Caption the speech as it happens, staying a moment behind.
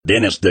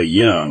Dennis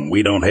DeYoung,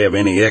 we don't have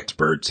any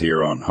experts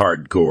here on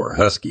Hardcore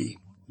Husky.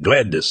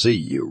 Glad to see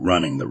you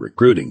running the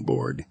recruiting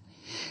board.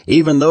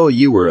 Even though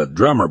you were a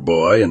drummer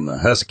boy in the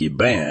Husky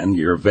band,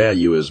 your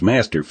value as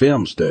master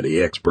film study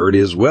expert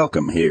is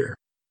welcome here.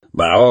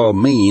 By all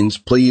means,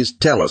 please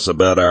tell us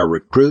about our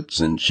recruits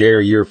and share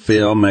your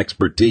film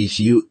expertise,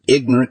 you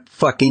ignorant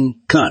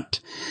fucking cunt.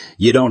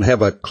 You don't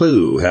have a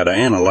clue how to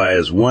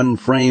analyze one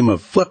frame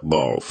of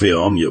football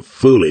film, you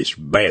foolish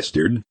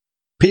bastard.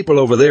 People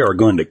over there are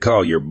going to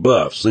call your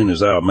bluff soon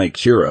as I'll make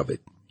sure of it.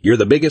 You're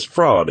the biggest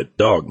fraud at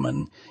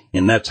Dogman,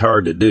 and that's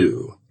hard to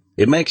do.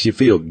 It makes you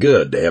feel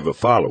good to have a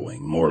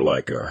following, more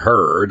like a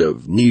herd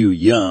of new,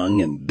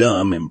 young, and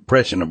dumb,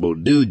 impressionable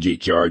doogee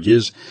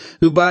charges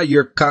who buy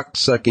your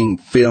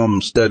cocksucking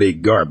film study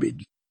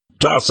garbage.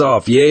 Toss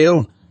off,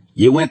 Yale.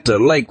 You went to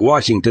Lake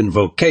Washington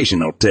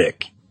Vocational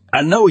Tech.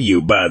 I know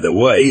you, by the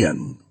way,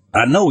 and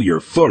I know you're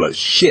full of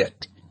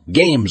shit.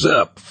 Game's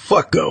up,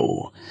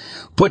 fucko.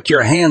 Put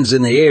your hands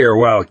in the air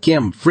while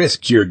Kim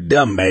frisks your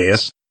dumb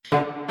ass.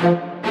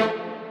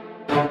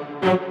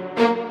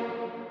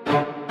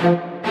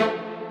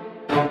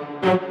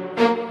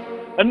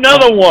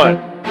 Another one.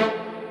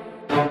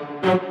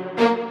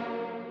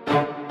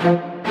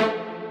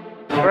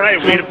 All right,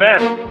 we the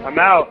best. I'm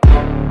out.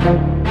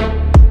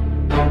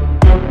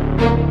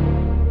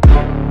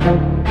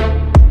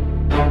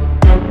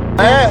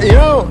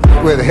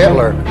 With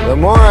Hitler, the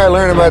more I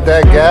learn about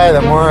that guy,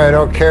 the more I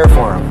don't care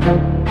for him.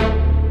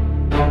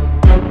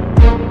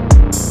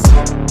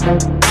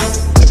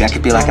 Maybe I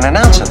could be like an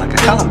announcer, like a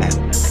color man.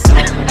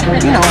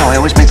 You know how I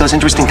always make those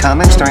interesting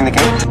comments during the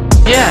game?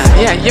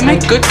 Yeah, you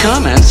make good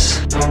comments.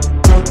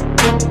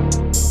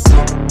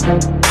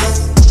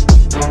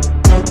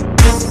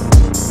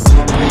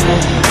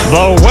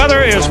 The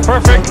weather is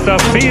perfect, the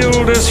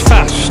field is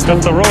fast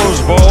at the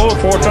Rose Bowl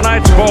for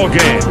tonight's ball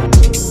game.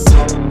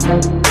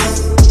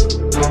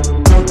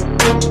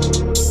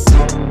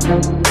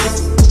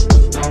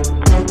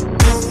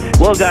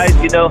 Well, guys,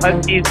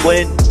 Huskies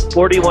win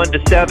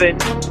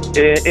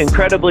 41-7.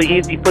 Incredibly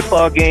easy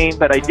football game,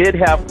 but I did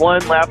have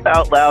one laugh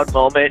out loud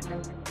moment.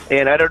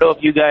 And I don't know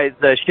if you guys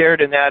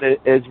shared in that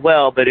as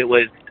well, but it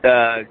was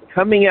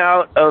coming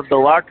out of the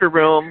locker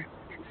room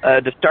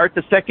to start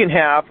the second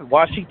half.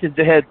 Washington's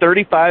ahead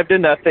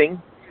 35-0,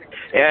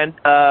 and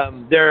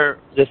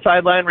the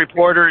sideline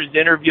reporter is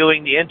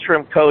interviewing the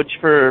interim coach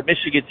for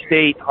Michigan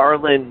State,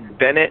 Harlan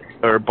Barnett,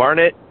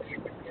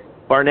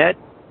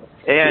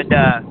 and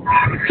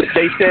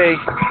they say,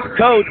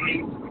 Coach,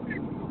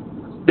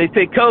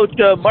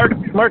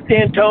 Mark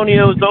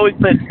D'Antonio has always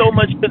meant so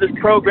much to this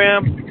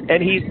program.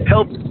 And he's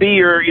helped be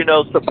your,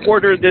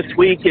 supporter this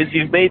week as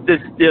you've made this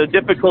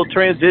difficult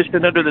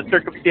transition under the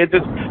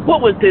circumstances.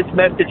 What was his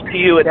message to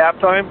you at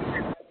halftime?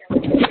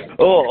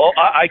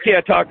 I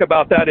can't talk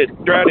about that in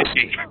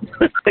strategy.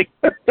 What?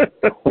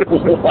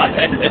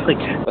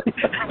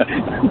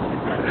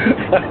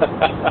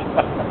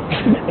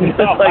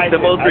 The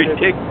most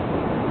ridiculous.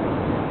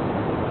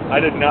 I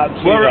did not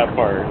see that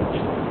part.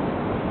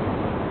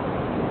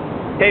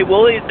 Hey,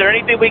 Wooly, is there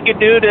anything we can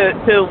do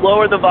to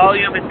lower the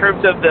volume in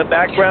terms of the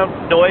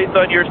background noise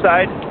on your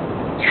side?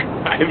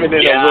 I'm in a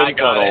wind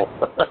tunnel.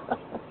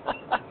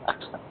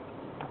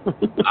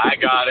 I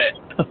got it.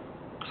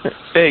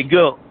 Hey,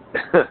 go.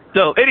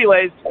 So,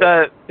 anyways,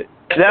 that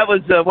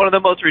was one of the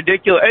most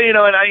ridiculous. And,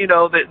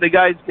 the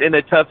guy's in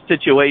a tough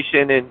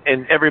situation,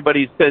 and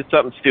everybody says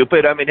something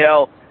stupid. I mean,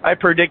 hell, I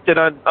predicted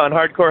on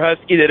Hardcore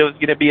Husky that it was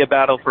going to be a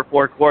battle for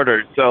 4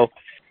 quarters. So,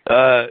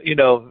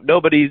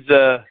 nobody's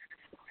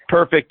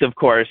perfect, of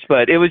course,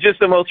 but it was just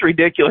the most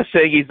ridiculous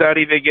thing. He's not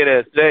even going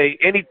to say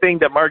anything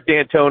that Mark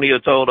D'Antonio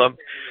told him.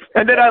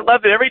 And then I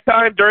love it every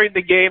time during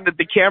the game that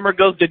the camera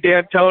goes to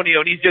D'Antonio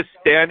and he's just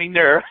standing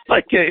there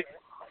like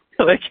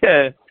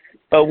a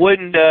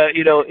wooden,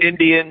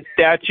 Indian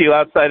statue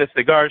outside a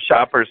cigar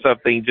shop or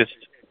something. Just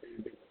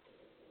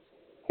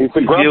he's the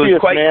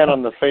grumpiest man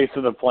on the face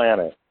of the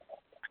planet.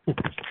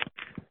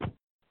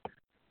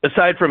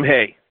 Aside from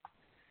hay.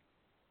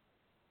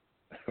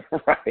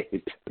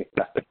 Right.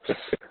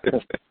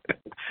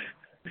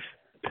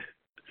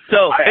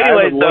 So,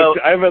 anyways,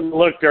 I haven't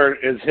looked.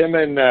 Is him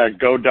and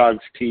Go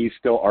Dogs T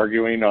still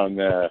arguing on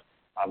the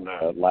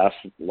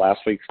last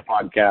week's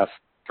podcast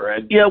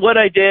thread? Yeah, what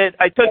I did,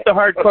 I took the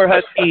Hardcore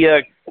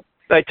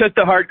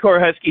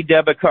Husky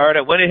debit card.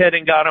 I went ahead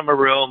and got him a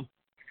room,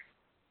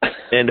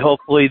 and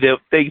hopefully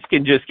things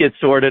can just get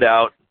sorted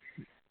out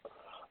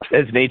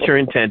as nature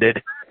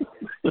intended.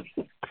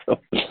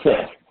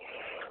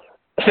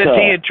 Since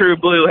he and True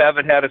Blue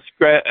haven't had a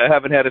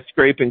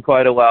scrape in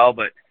quite a while,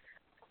 but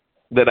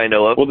that I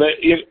know of. Well,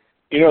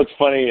 it's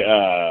funny.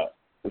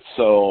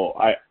 So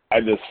I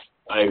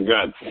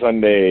got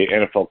Sunday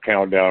NFL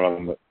Countdown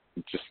on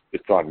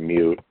it's on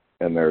mute,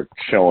 and they're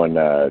showing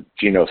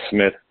Geno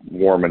Smith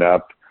warming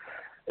up,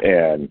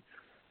 and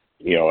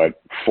at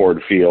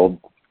Ford Field,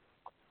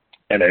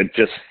 and it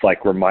just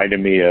reminded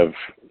me of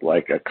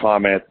a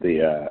comment.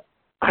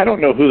 I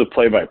don't know who the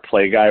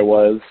play-by-play guy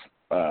was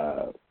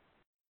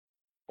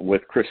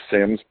with Chris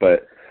Sims,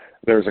 but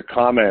there's a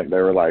comment. They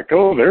were like,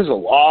 "Oh, there's a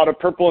lot of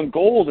purple and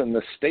gold in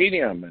the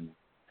stadium," and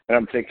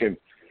I'm thinking,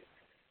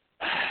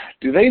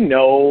 do they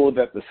know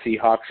that the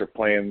Seahawks are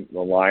playing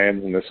the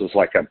Lions, and this was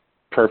like a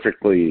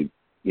perfectly,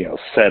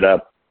 set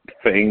up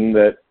thing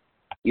that,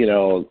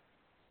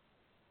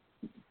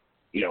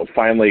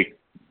 finally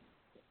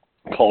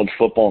college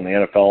football and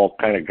the NFL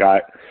kind of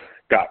got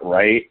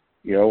right,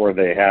 where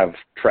they have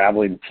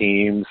traveling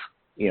teams,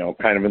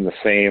 kind of in the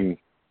same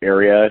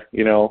area,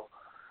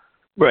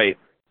 Right.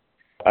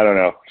 I don't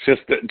know.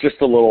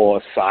 Just a little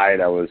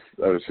aside. I was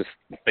just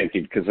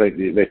thinking because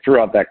they threw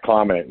out that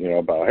comment,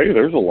 about, hey,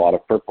 there's a lot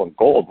of purple and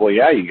gold. Well,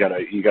 yeah, you got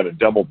to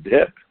double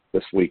dip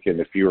this weekend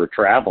if you were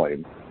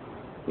traveling,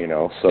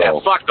 So Yeah,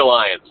 fuck the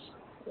Lions.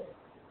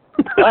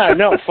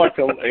 No, fuck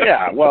the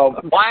Well,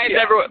 Why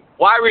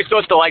are we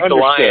supposed to like the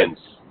Lions?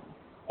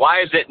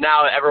 Why is it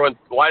now that everyone?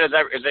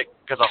 Is it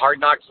because of Hard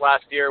Knocks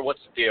last year?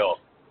 What's the deal?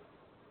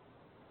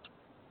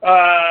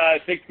 I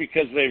think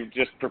because they're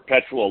just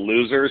perpetual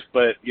losers,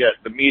 but yet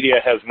the media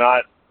has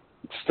not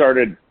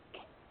started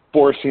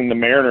forcing the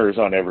Mariners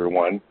on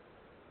everyone.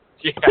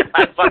 Yeah,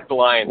 fuck the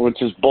Lions.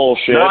 Which is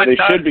bullshit. No,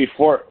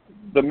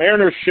 the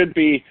Mariners should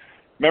be.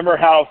 Remember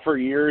how for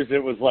years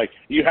it was like,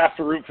 you have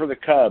to root for the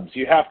Cubs,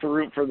 you have to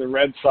root for the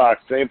Red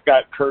Sox, they've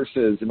got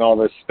curses and all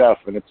this stuff.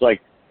 And it's like,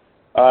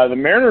 the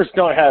Mariners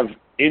don't have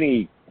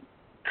any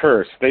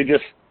curse. They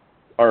just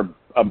are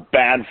a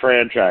bad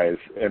franchise.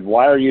 And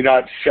why are you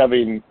not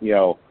shoving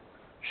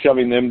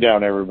them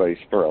down everybody's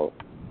throat?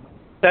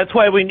 That's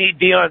why we need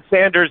Deion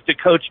Sanders to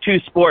coach 2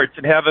 sports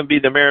and have him be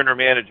the Mariner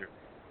manager.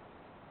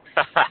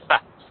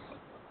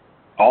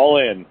 All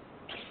in.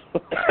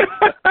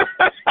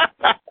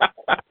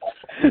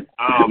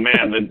 Oh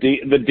man,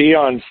 the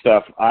Deion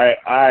stuff.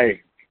 I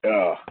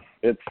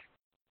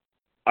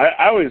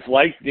always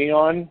liked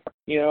Deion,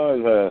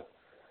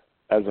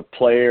 as a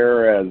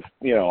player, as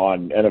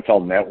on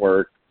NFL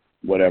Network,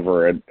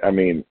 whatever. And I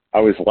mean, I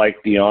always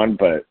liked Deion,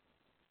 but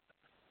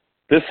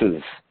this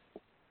is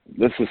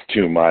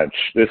too much.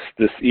 This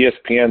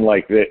ESPN,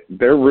 like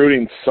they're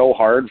rooting so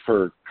hard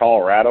for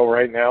Colorado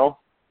right now.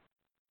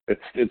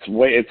 It's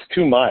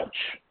too much.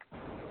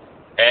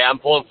 Hey, I'm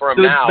pulling for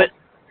him now.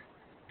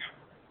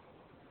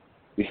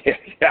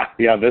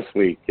 Yeah, this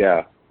week,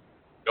 yeah.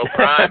 Go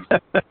Prime.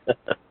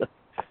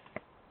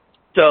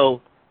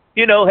 So,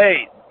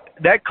 hey,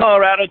 that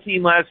Colorado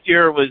team last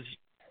year was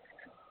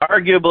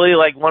arguably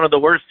like one of the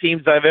worst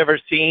teams I've ever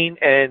seen,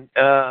 and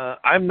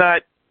I'm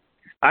not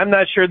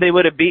sure they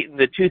would have beaten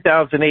the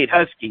 2008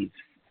 Huskies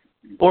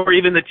or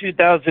even the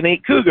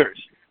 2008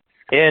 Cougars.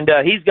 And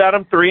he's got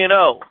them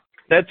 3-0.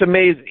 That's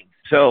amazing.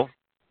 So.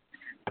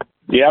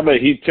 Yeah, but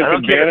he took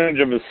advantage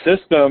of a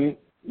system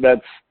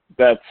that's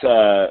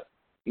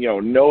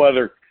no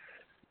other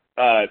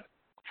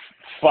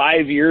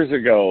 5 years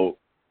ago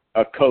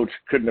a coach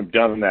couldn't have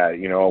done that. A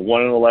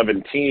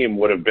 1-11 team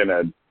would have been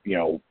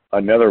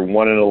another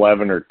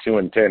 1-11 or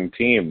 2-10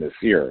 team this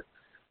year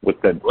with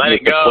the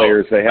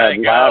players they had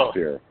last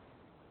year.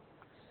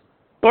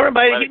 Or he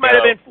might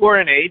have been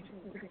 4-8.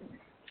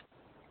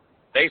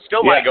 They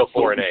still might go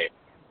 4-8.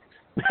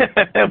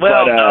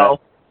 Well, no.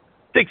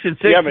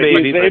 6-6, yeah, but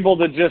maybe. He's able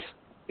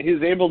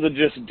to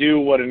just do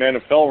what an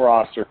NFL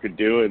roster could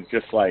do. It's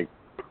just like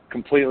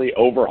completely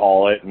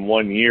overhaul it in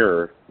 1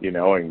 year,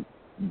 and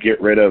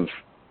get rid of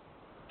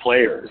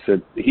players.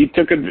 He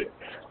took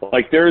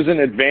there's an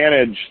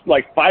advantage.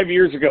 Like 5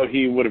 years ago,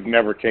 he would have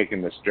never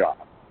taken this job.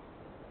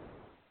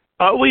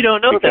 We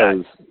don't know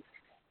that.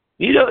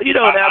 You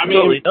don't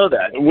absolutely know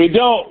that. We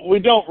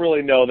don't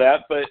really know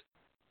that, but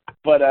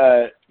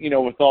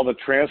with all the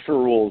transfer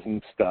rules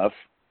and stuff,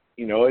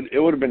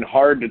 it would have been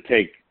hard to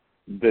take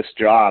this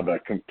job, a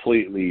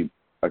complete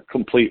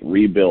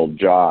rebuild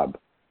job,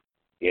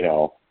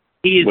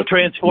 He's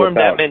transformed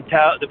the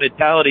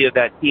mentality of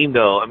that team,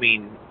 though. I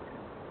mean,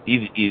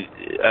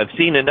 I've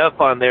seen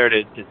enough on there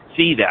to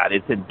see that.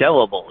 It's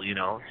indelible,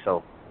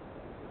 so.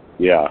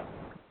 Yeah.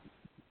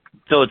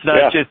 So it's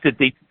not just that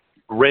they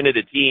rented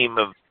a team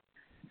of,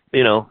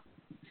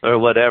 or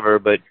whatever,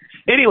 but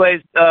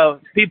anyways,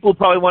 people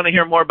probably want to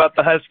hear more about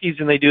the Huskies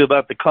than they do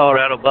about the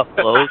Colorado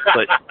Buffaloes.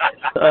 But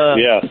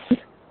yes,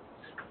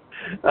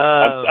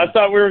 I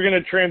thought we were going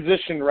to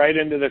transition right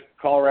into the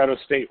Colorado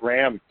State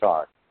Rams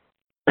talk.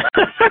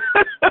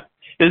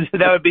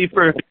 That would be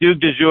for Duke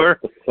du jour.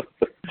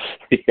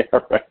 Yeah,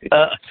 right.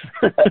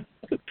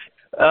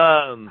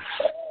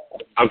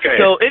 Okay.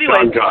 So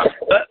anyway,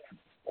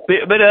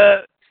 but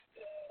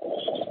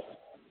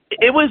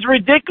it was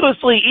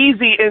ridiculously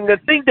easy, and the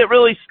thing that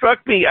really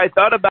struck me, I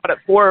thought about it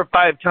 4 or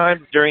 5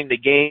 times during the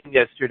game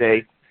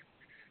yesterday.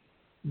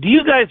 Do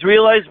you guys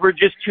realize we're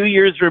just 2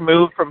 years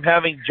removed from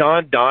having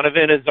John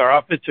Donovan as our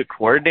offensive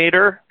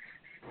coordinator?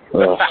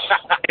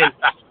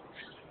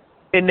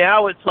 And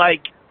now it's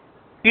like,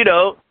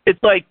 it's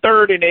like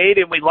 3rd and 8,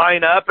 and we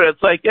line up, and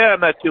it's like, yeah, I'm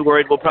not too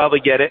worried. We'll probably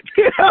get it.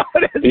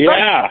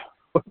 Yeah.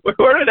 Like,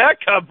 where did that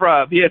come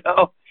from?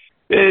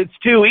 It's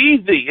too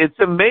easy. It's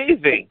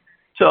amazing.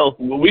 So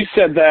we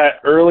said that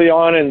early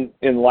on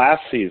in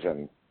last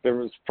season, There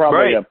was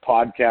probably Right. a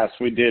podcast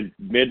we did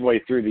midway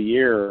through the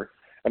year,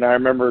 and I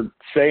remember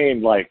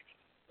saying, like,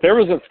 there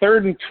was a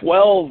 3rd and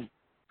 12,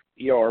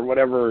 or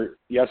whatever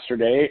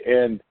yesterday,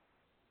 and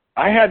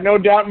I had no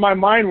doubt in my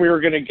mind we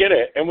were going to get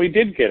it, and we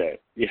did get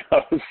it.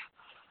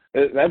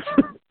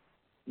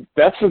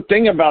 That's the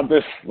thing about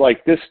this,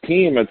 like, this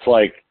team. It's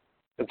like,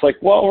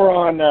 well, we're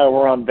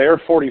on their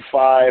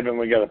 45, and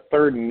we got a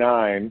 3rd and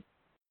 9,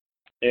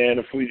 and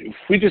if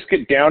we just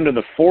get down to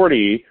the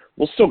 40,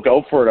 we'll still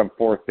go for it on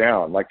 4th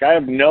down. Like, I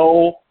have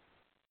no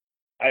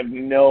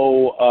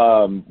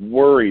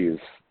worries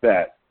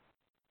that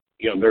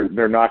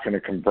they're not going to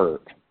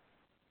convert.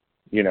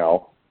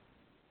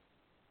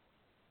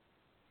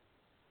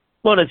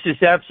 Well, it's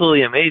just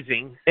absolutely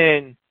amazing.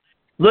 And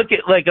I'm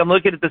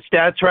looking at the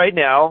stats right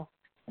now,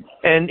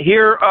 and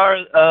here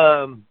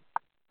are,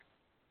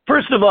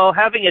 first of all,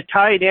 having a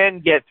tight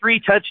end get 3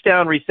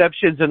 touchdown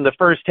receptions in the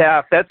first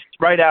half, that's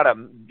right out of,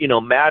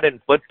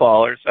 Madden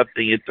football or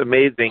something. It's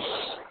amazing.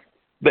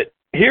 But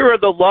here are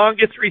the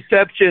longest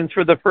receptions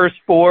for the first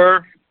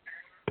 4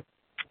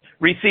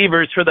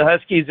 receivers for the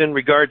Huskies in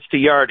regards to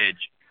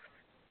yardage.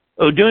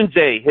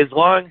 Odunze, his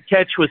long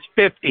catch was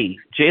 50.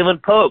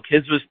 Jalen Polk,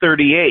 his was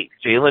 38.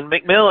 Jalen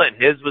McMillan,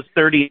 his was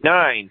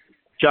 39.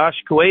 Josh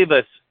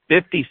Cuevas,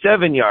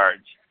 57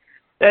 yards.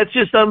 That's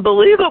just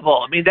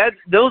unbelievable. I mean,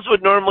 those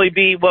would normally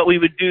be what we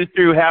would do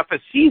through half a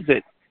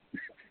season.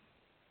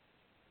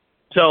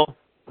 So,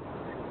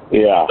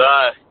 yeah,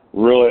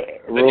 really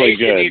the nation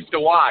good. Needs to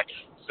watch.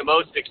 It's the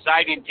most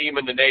exciting team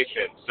in the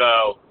nation.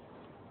 So,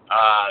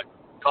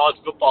 college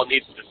football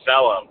needs to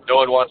sell them. No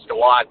one wants to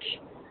watch.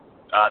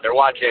 They're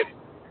watching,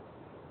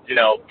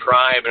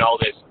 Prime and all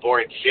this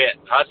boring shit.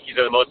 Huskies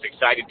are the most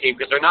exciting team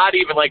because they're not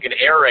even like an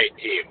air raid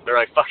team. They're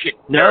like fucking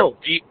they're a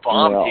deep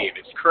bomb team.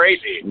 It's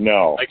crazy.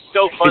 No. Like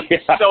so fun,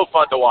 so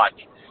fun to watch.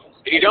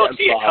 And you don't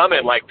see it awesome.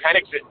 coming. Like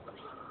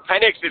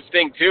Penix's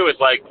thing too is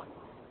like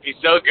he's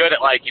so good at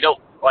like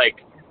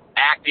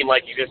acting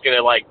like he's just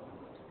gonna like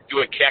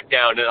do a check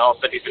down and all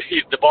of a sudden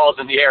the ball's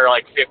in the air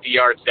like 50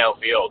 yards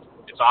downfield.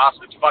 It's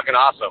awesome. It's fucking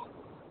awesome.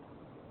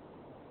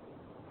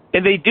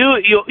 and they do,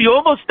 you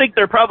almost think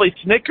they're probably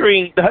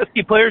snickering, the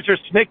Husky players are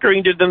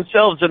snickering to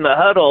themselves in the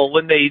huddle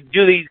when they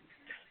do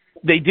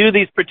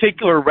these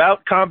particular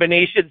route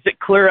combinations that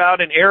clear out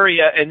an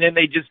area, and then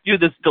they just do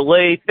this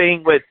delay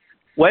thing with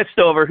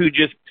Westover, who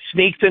just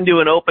sneaks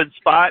into an open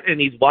spot and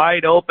he's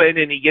wide open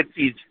and he gets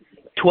these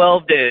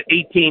 12 to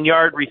 18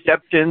 yard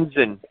receptions,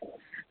 and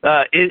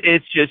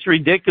it's just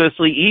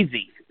ridiculously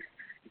easy.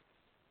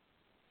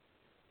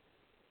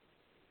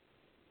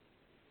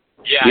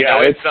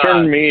 Yeah, it's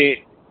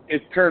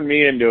turned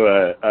me into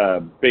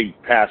a big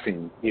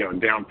passing,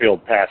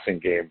 downfield passing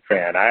game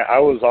fan. I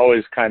was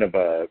always kind of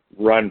a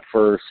run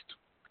first,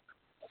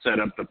 set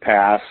up the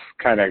pass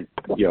kind of,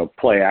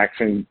 play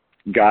action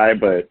guy,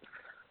 but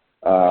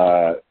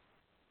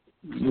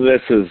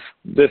this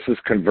is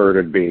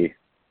converted me.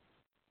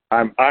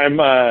 I'm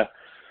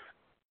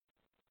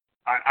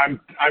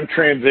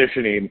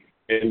transitioning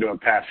into a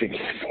passing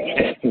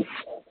game.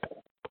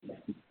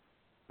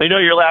 I know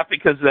you're laughing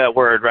because of that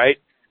word, right?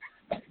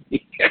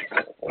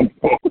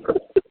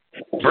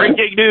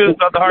 Breaking news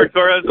on the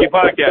Hardcore Husky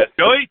podcast.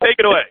 Joey, take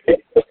it away.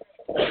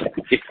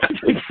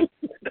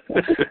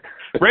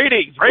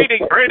 Ratings.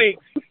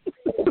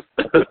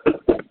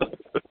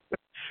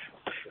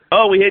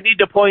 Oh, we need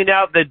to point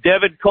out that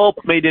Devin Culp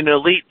made an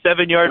elite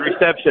 7-yard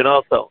reception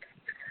also.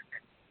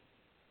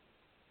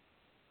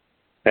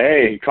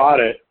 Hey, he caught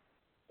it.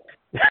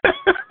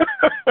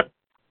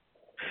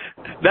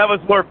 That was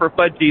more for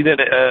Fudgy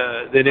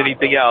than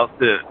anything else.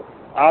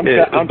 I'm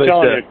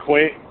telling you,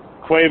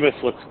 Cuevas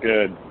looks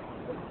good.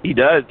 He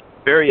does.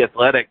 Very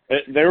athletic.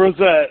 There was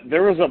a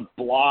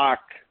block.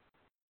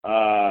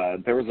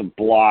 There was a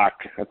block.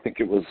 I think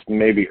it was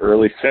maybe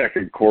early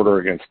second quarter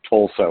against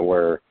Tulsa,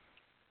 where,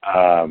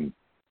 he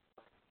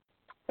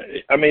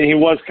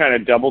was kind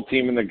of double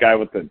teaming the guy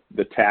with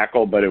the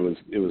tackle, but it was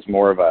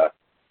more of a,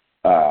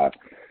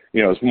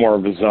 it was more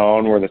of a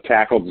zone where the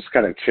tackle just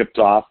kind of chipped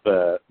off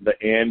the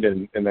end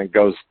and then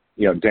goes,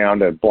 down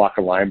to block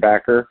a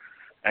linebacker.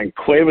 And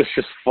Cuevas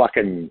just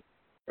fucking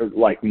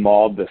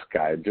mauled this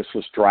guy, just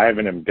was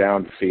driving him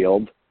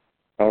downfield.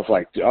 I was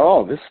like,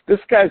 oh, this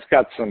guy's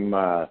got some,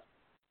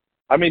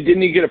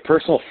 didn't he get a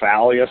personal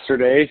foul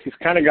yesterday? He's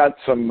kind of got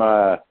some,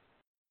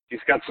 he's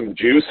got some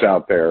juice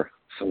out there,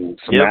 some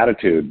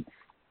attitude.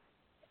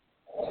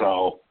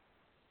 So,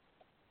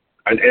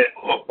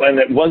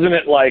 wasn't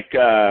it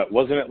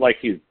like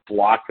he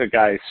blocked the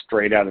guy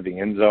straight out of the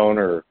end zone,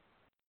 or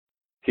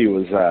he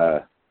was,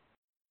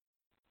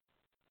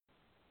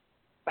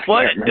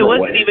 well, it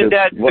wasn't even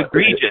that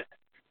egregious.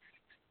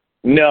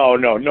 No.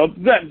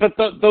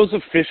 Those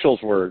officials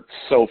were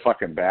so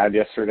fucking bad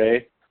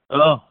yesterday.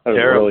 Oh, that was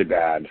terrible.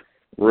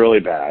 Really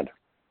bad.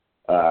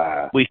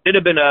 We should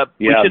have been up.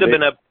 We should have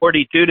been up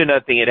 42-0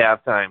 at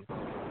halftime.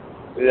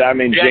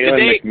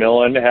 Jalen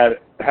McMillan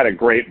had a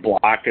great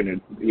block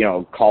and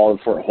called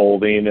for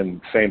holding,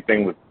 and same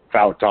thing with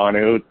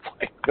Fautanu.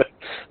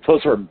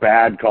 Those were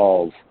bad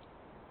calls.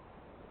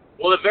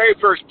 Well, the very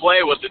first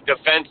play was a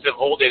defensive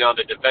holding on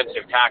the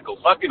defensive tackle.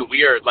 Fucking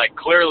weird. Like,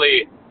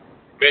 clearly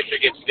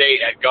Michigan State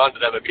had gone to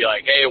them and be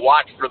like, hey,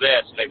 watch for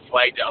this. And they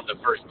flagged it on the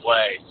first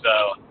play.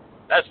 So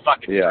that's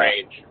fucking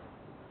strange.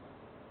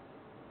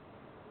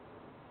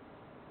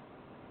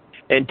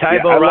 And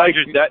Tybo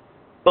Rogers,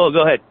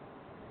 go ahead.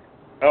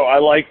 Oh, I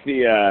like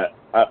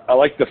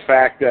the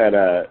fact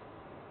that,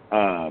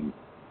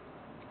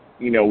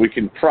 we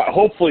can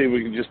hopefully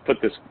we can just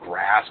put this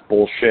grass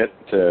bullshit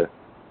to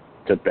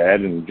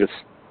bed and just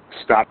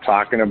stop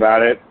talking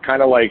about it.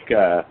 Kind of like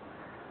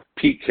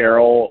Pete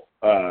Carroll,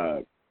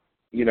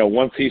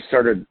 once he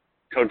started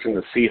coaching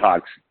the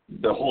Seahawks,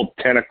 the whole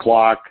 10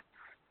 o'clock,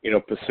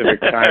 Pacific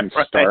time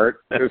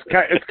start,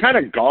 it's kind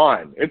of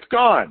gone. It's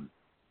gone.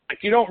 Like,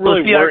 you don't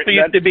really worry. It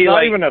used to be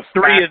like even a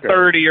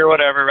 3:30 or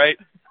whatever, right?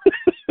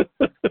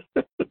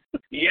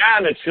 Yeah,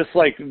 and it's just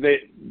like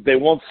they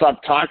won't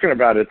stop talking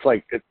about it.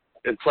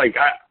 It's like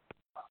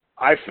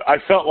I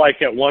felt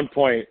like at one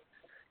point,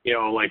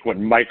 like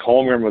when Mike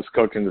Holmgren was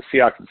coaching the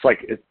Seahawks, it's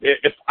like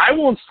if I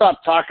won't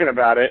stop talking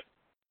about it,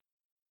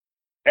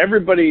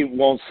 everybody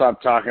won't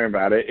stop talking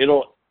about it.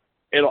 It'll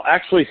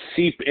actually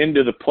seep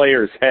into the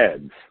players'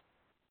 heads.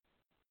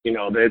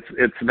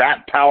 It's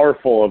that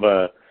powerful of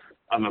a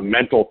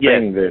mental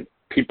thing that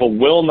people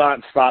will not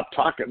stop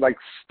talking. Like,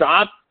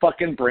 stop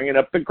fucking bringing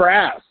up the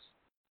grass.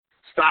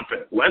 Stop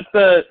it. Let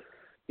the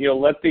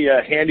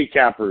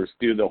handicappers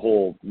do the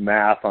whole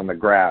math on the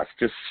grass.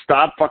 Just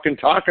stop fucking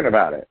talking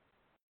about it.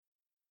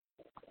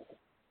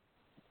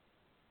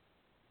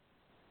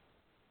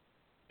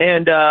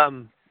 And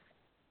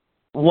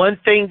one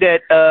thing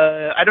that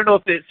I don't know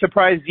if it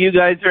surprised you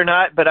guys or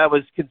not, but I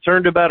was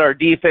concerned about our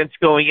defense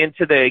going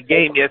into the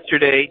game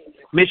yesterday.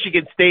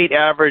 Michigan State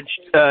averaged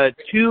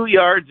 2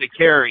 yards a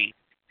carry,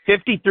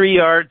 53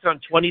 yards on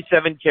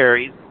 27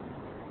 carries.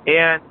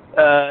 And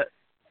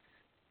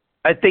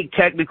I think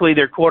technically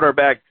their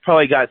quarterback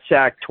probably got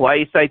sacked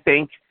twice, I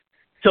think.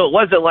 So it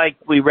wasn't like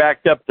we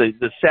racked up the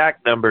sack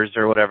numbers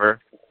or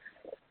whatever.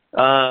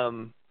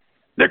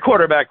 Their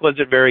quarterback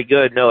wasn't very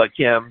good, Noah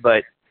Kim,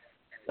 but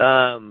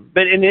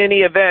in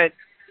any event,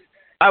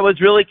 I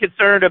was really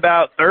concerned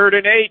about 3rd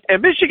and 8,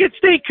 and Michigan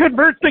State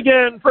converts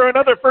again for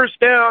another first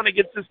down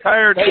against this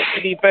tired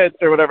defense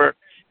or whatever,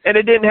 and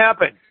it didn't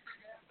happen.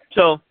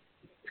 So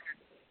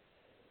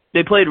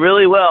they played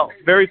really well,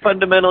 very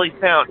fundamentally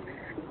sound.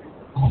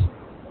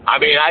 I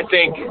mean, I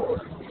think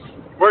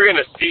we're going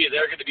to see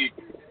they're going to be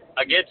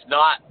against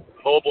not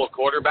mobile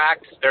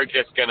quarterbacks. They're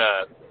just going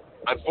to,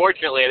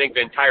 unfortunately, I think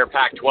the entire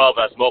Pac-12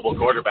 has mobile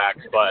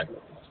quarterbacks, but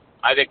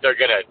I think they're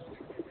going to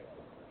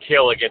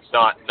kill against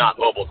not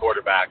mobile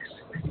quarterbacks.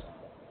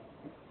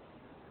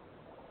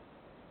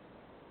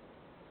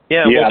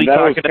 Yeah, we'll be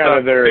talking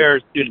about their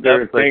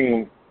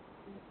thing.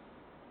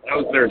 That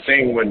was their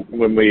thing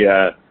when we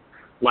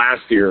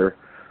last year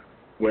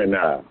when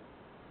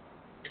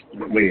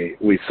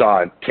we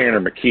saw Tanner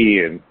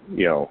McKee and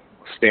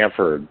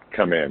Stanford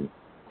come in.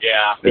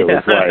 Yeah, it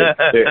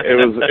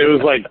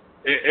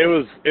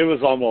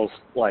was almost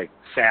like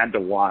sad to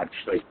watch.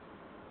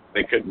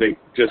 They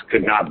just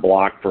could not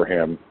block for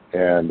him.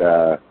 And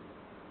I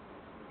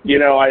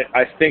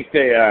think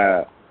they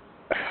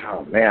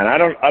oh man, I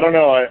don't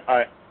know.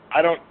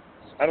 I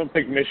don't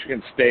think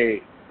Michigan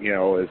State,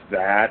 is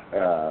that.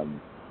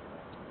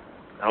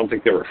 I don't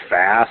think they were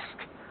fast.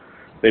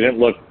 They didn't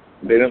look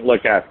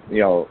at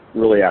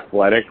really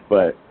athletic,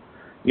 but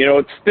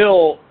it's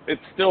still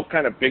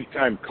kind of big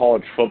time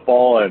college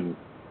football, and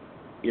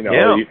you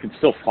can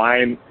still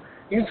find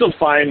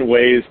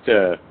ways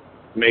to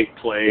make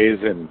plays,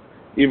 and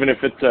even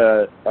if it's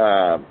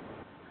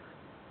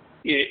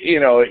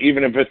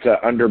even if it's an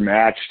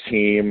undermatched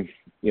team,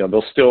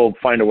 they'll still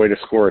find a way to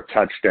score a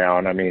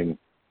touchdown. I mean,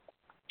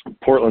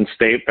 Portland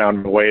State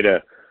found a way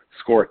to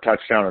score a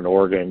touchdown in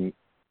Oregon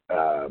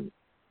a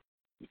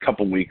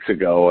couple weeks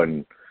ago,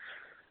 and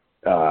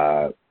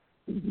I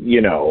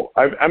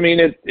mean,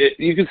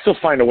 you can still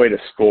find a way to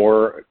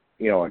score,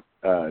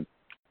 a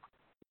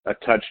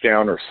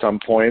touchdown or some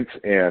points,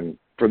 and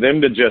for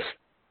them to just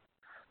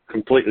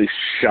completely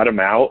shut them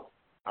out,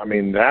 I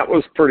mean, that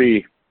was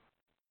pretty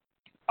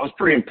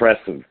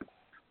impressive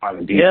on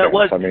the defense. Yeah, it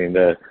was. I mean,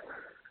 the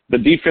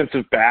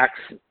defensive backs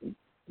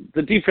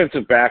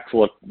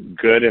look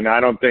good, and I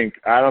don't think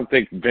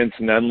Vince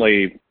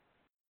Nunley,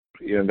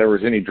 there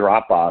was any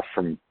drop off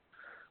from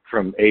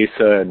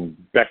Asa and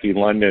Becky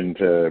London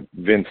to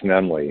Vince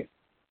Nunley.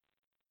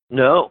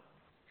 No.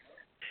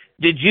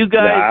 Did you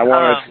guys? Yeah,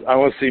 I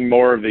want to see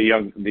more of the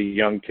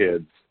young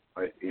kids.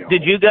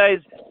 Did you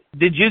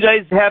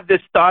guys have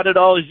this thought at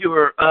all as you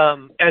were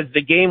as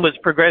the game was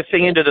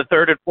progressing into the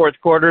third and fourth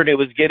quarter and it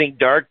was getting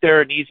dark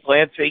there in East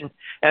Lansing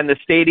and the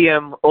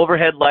stadium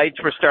overhead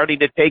lights were starting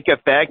to take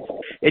effect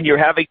and you're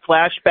having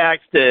flashbacks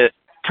to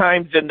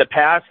times in the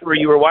past where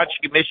you were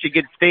watching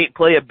Michigan State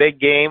play a big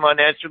game on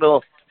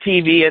national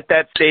TV at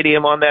that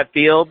stadium on that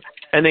field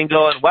and then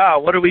going, wow,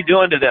 what are we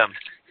doing to them?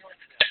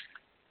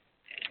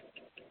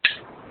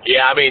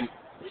 Yeah, I mean,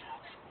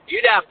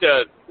 you'd have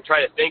to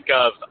trying to think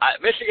of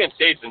Michigan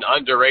State's an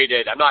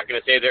underrated. I'm not going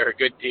to say they're a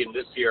good team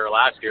this year or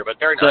last year, but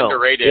they're an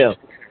underrated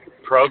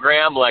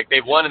program. Like,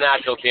 they've won a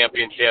national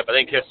championship. I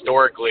think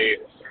historically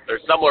they're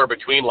somewhere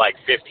between like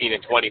 15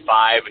 and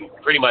 25 and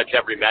pretty much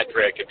every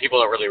metric, and people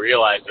don't really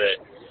realize it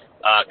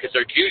because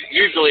they're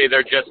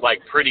just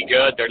like pretty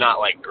good. They're not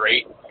like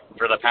great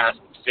for the past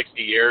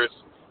 60 years.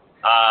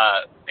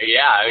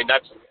 Yeah, I mean,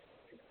 that's the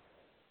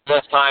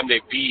first time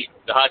they beat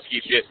the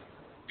Huskies, just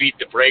beat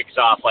the brakes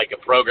off like a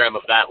program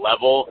of that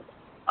level.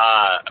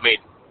 I mean,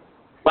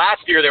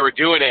 last year they were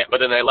doing it, but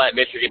then they let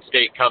Michigan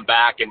State come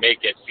back and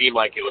make it seem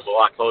like it was a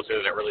lot closer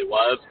than it really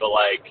was. But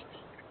like,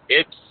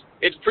 it's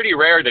pretty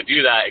rare to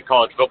do that in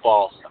college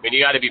football. I mean,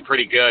 you got to be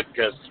pretty good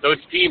because those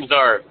teams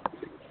are,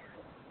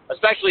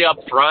 especially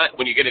up front,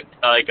 when you get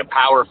like a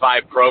Power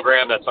 5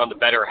 program that's on the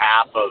better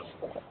half of,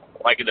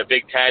 like in the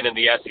Big Ten and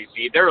the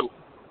SEC, their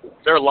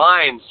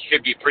lines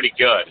should be pretty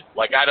good.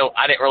 Like, I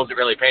wasn't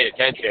really paying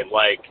attention.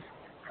 Like,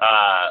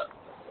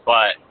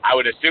 but I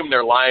would assume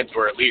their lines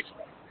were at least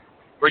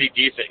pretty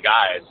decent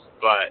guys.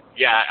 But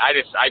yeah,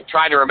 I'm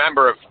trying to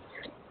remember if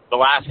the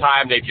last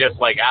time they just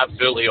like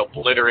absolutely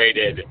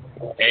obliterated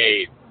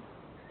a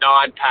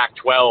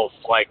non-Pac-12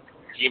 like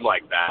team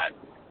like that.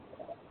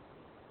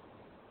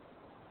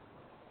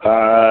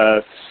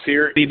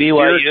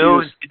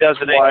 BYU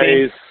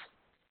 2018.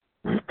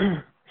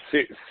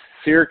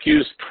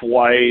 Syracuse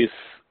twice.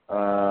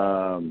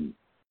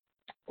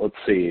 Let's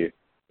see.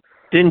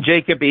 Didn't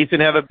Jacob Eason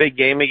have a big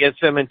game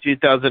against them in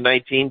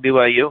 2019,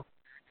 BYU?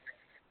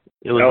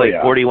 It was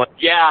 41.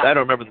 Yeah. I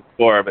don't remember the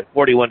score, but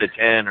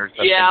 41-10 or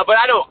something. Yeah, but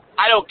I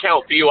don't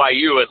count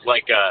BYU as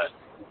like a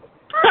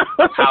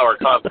power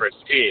conference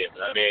team.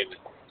 I mean,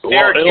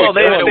 Syracuse,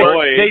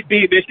 they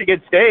beat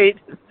Michigan State.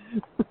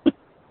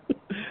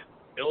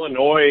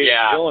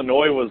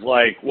 Illinois was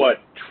like, what,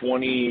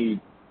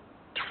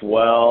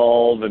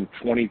 2012 and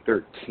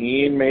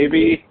 2013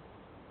 maybe?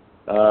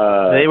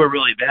 They were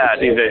really bad.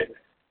 They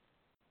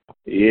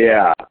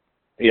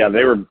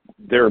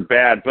were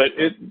bad, but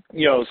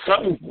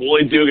something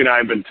Willie Duke and I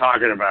have been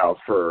talking about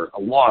for a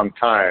long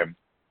time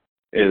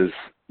is,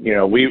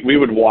 we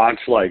would watch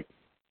like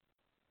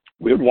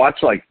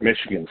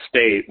Michigan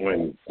State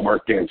when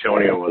Mark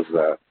D'Antonio was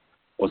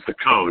the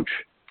coach,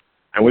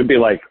 and we'd be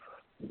like,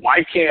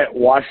 why can't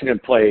Washington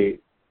play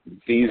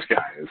these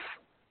guys,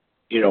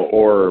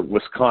 or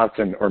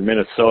Wisconsin or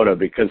Minnesota,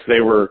 because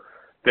they were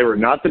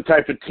not the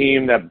type of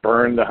team that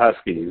burned the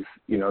Huskies.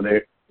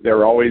 They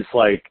were always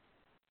like,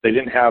 they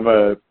didn't have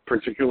a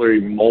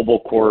particularly mobile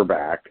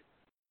quarterback.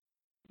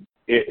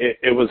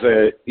 It was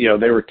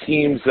they were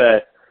teams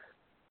that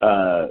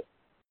the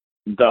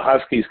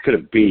Huskies could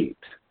have beat.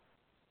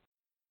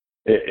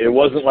 It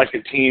wasn't like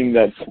a team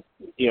that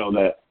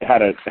that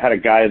had a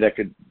guy that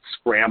could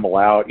scramble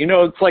out.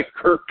 It's like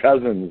Kirk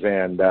Cousins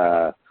and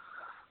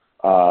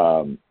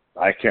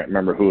I can't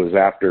remember who was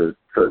after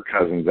Kirk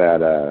Cousins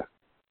at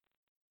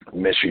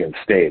Michigan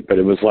State, but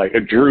it was like a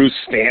Drew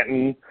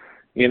Stanton,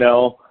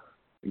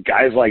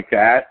 guys like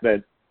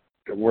that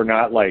were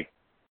not like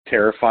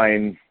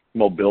terrifying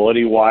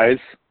mobility wise,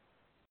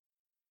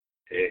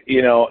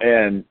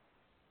 and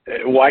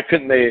why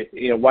couldn't they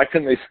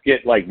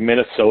get like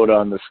Minnesota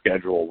on the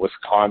schedule,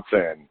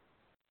 Wisconsin,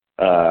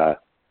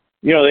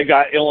 they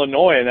got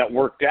Illinois and that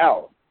worked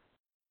out.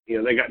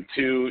 They got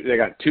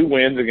two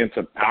wins against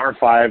a Power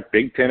 5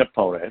 Big Ten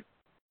opponent.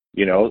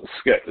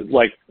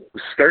 Like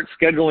start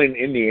scheduling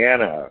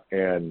Indiana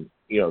and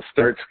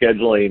start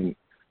scheduling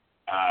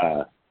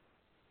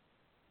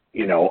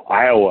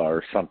Iowa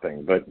or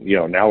something. But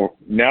now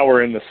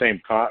we're in the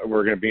same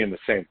we're going to be in the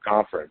same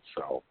conference.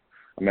 So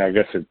I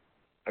guess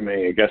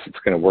it's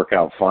going to work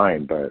out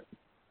fine. But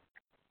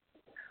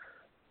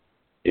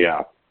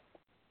yeah.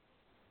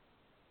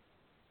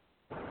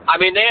 I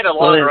mean, they had a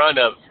long run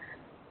of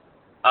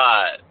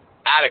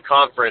at a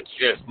conference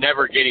just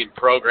never getting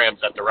programs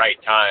at the right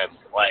time.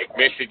 Like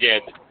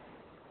Michigan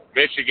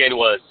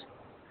was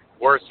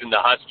worse than the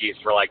Huskies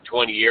for like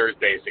 20 years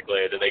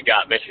basically. Then they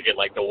got Michigan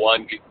like the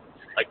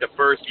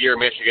first year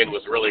Michigan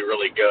was really,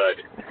 really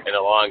good in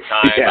a long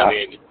time. Yeah. I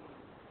mean,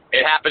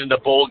 it happened in the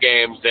bowl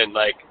games and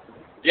like,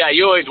 yeah,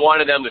 you always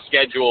wanted them to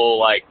schedule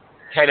like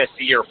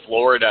Tennessee or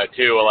Florida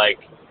too. Like,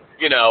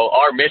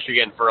 our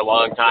Michigan for a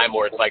long time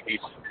where it's like these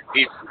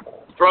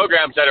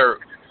programs that are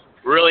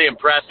really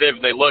impressive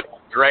and they look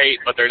great,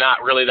 but they're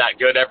not really that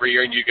good every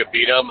year and you could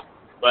beat them.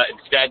 But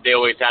instead they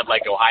always had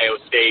like Ohio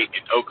State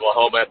and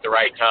Oklahoma at the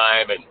right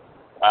time and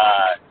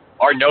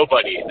are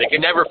nobody. They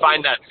can never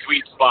find that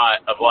sweet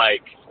spot of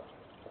like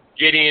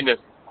getting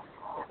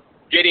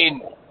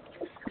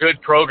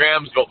good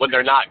programs, but when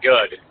they're not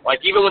good.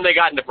 Like even when they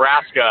got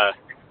Nebraska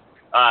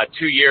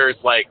 2 years,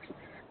 like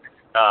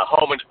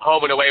home and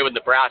away with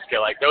Nebraska,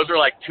 like those are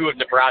like two of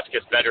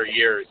Nebraska's better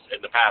years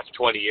in the past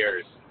 20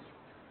 years.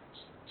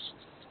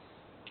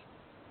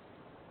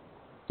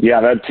 Yeah,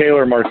 that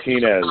Taylor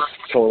Martinez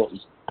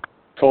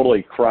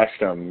totally crushed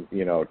them,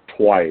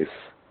 twice.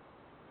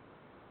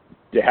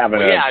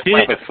 Having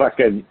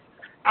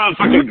a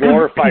fucking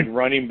glorified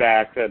running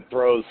back that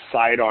throws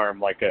sidearm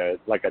like a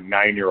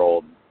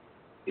 9-year-old,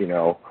 you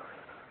know.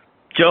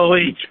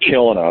 Joey.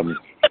 Killing him.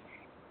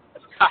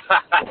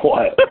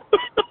 What?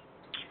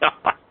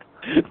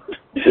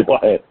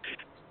 What?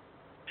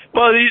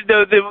 Well,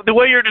 the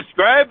way you're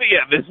describing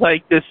him is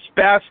like this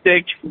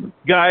spastic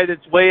guy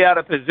that's way out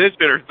of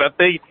position or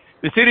something.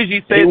 As soon as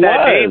you say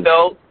that name,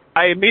 though,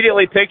 I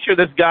immediately picture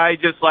this guy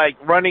just like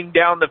running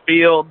down the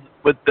field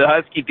with the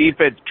Husky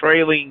defense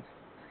trailing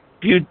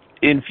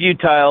in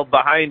futile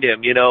behind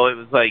him. You know, it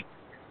was like,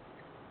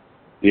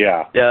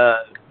 yeah,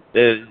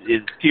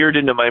 it seared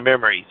into my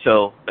memory.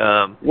 So,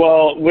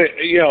 well,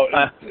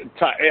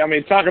 I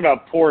mean, talk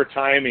about poor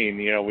timing.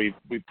 You know, we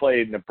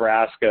played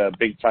Nebraska, a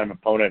big time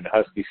opponent at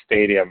Husky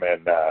Stadium,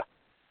 and now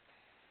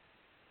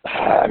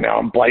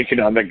I'm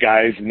blanking on the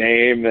guy's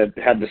name that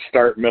had to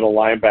start middle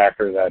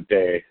linebacker that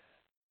day.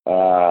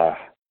 Oh,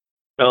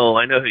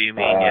 I know who you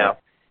mean. Yeah.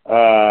 He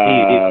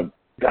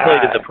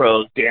played in the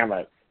pros. Damn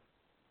it!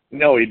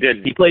 No, he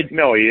didn't. He played.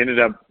 No, he ended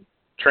up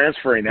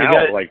transferring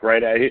out. Like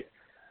right at.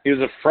 He was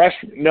a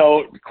freshman.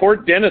 No,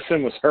 Court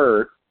Dennison was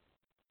hurt.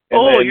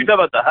 You're talking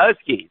about the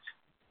Huskies.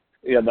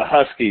 Yeah, the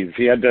Huskies.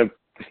 He had to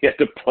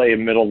play a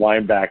middle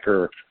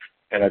linebacker,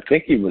 and I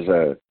think he was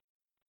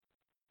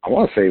I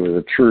want to say he was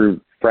a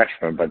true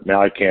freshman, but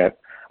now I can't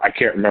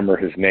remember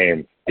his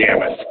name.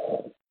 Damn it.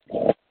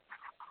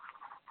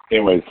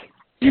 Anyways,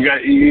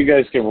 you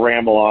guys can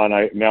ramble on.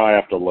 Now I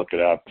have to look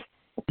it up.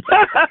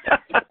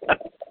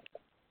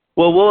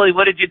 Well, Wooly,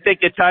 what did you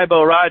think of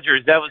Tybo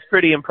Rogers? That was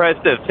pretty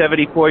impressive,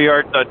 74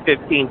 yards on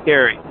 15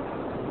 carries.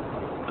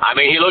 I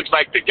mean, he looks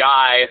like the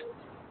guy.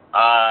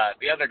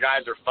 The other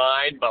guys are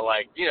fine, but,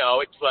 like, you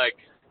know, it's like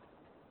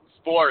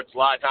sports. A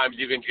lot of times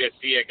you can just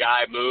see a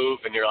guy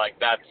move, and you're like,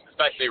 that's,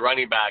 especially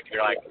running back, and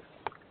you're like,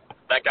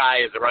 that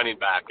guy is a running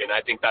back, and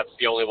I think that's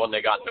the only one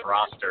they got in the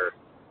roster.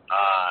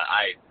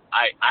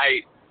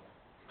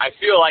 I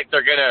feel like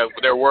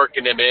they're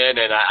working him in,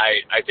 and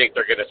I think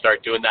they're gonna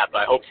start doing that.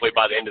 But hopefully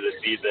by the end of the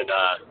season,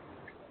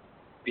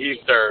 he's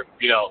their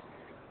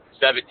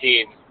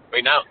 17,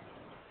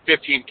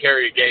 15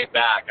 carry a game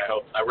back.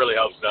 I really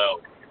hope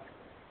so.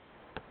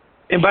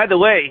 And by the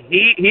way,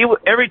 he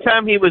every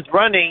time he was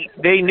running,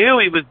 they knew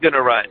he was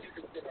gonna run.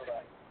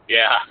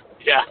 Yeah.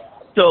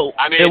 So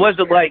I mean, it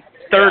wasn't like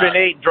 3rd and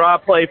 8 draw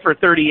play for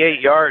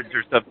 38 yards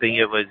or something.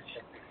 It was.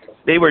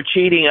 They were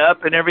cheating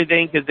up and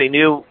everything because they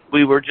knew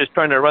we were just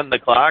trying to run the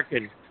clock.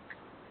 And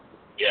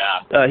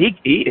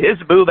his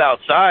move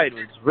outside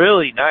was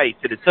really nice,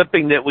 and it's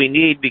something that we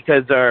need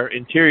because our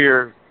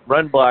interior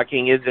run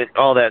blocking isn't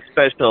all that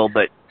special.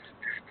 But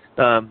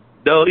though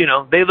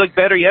they looked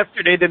better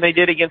yesterday than they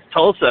did against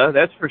Tulsa,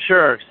 that's for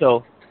sure.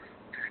 So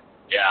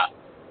I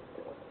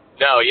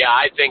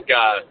think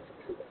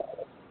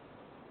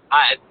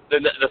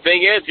the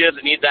thing is he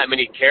doesn't need that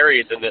many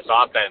carries in this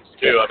offense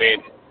too. I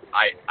mean.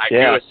 I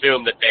do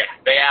assume that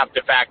they have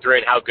to factor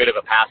in how good of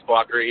a pass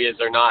blocker he is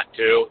or not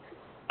too.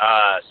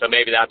 So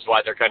maybe that's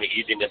why they're kind of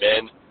easing him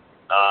in.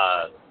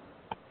 I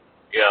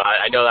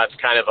know that's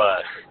kind of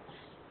a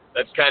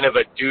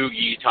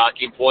Doogie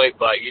talking point,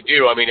 but you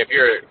do. I mean, if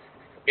you're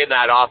in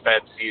that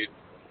offense,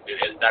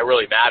 that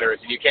really matters,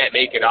 and you can't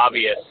make it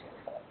obvious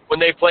when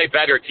they play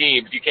better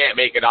teams. You can't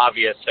make it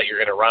obvious that you're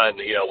going to run.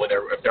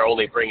 If they're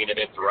only bringing him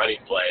in for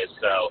running plays.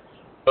 So,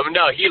 but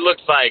no, he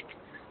looks like.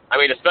 I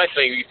mean,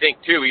 especially you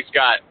think too, he's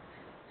got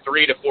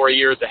 3 to 4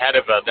 years ahead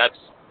of him. That's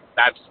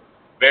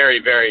very,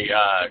 very,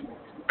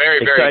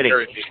 very, very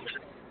encouraging.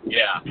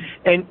 Yeah.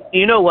 And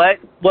you know what?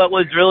 What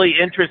was really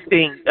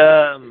interesting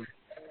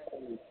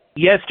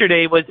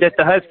yesterday was that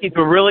the Huskies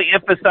were really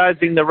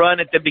emphasizing the run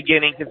at the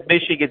beginning because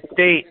Michigan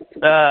State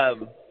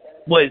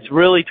was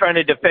really trying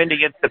to defend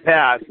against the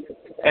pass.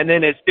 And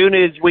then as soon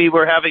as we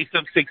were having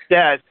some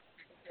success,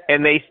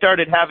 and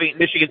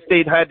Michigan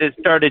State had to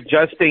start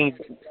adjusting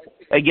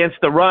against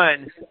the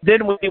run,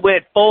 then we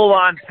went full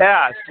on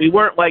pass. We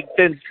weren't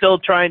then still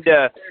trying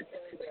to,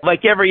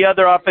 like every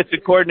other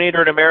offensive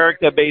coordinator in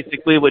America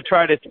basically would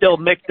try to still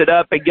mix it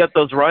up and get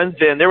those runs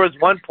in. There was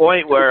one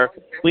point where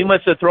we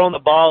must have thrown the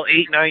ball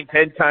 8, 9,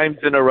 10 times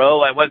in a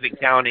row. I wasn't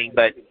counting,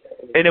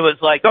 and it was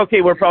like,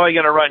 okay, we're probably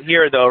going to run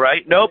here though,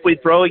 right? Nope, we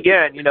throw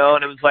again,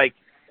 and it was like,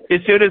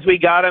 as soon as we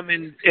got them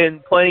in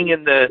playing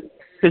in the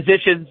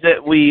positions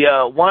that we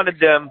wanted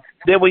them,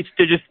 then we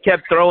just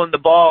kept throwing the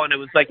ball, and it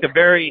was like a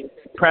very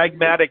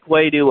pragmatic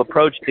way to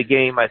approach the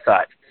game, I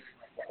thought.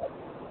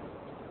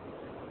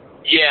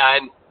 Yeah,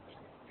 and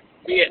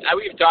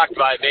we've talked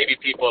about it. Maybe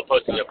people have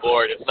posted the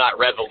board. It's not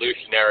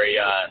revolutionary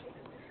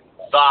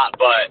thought,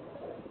 but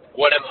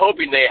what I'm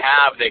hoping they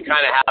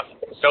kind of have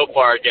so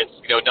far against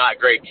not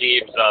great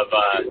teams of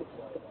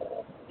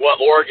what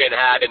Oregon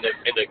had in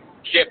the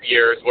chip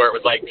years, where it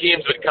was like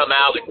teams would come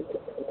out and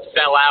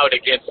sell out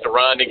against the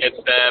run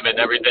against them and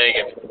everything,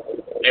 and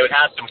they would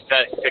have some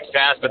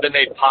success, but then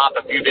they'd pop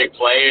a few big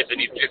plays, and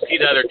you'd just see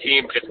the other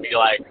team just be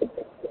like,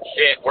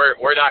 shit, we're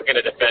not going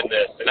to defend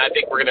this. And I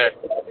think we're going to,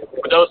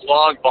 with those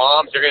long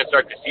bombs, you're going to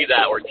start to see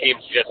that where teams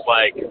just,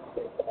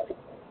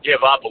 give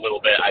up a little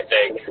bit, I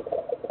think.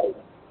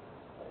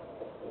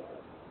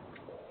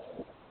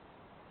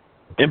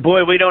 And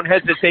boy, we don't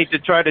hesitate to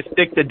try to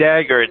stick the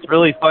dagger. It's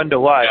really fun to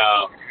watch.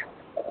 No.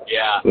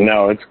 Yeah.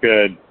 No, it's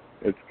good.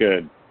 It's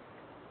good.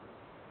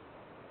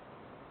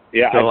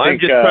 Yeah, So I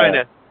think, I'm just trying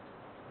to.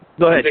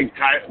 Go ahead. I think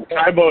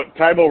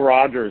Tybo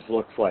Rogers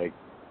looks like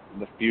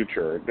the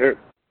future.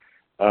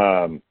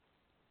 I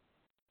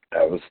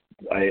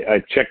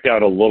checked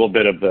out a little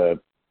bit of the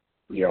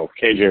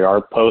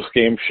KJR post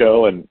game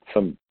show, and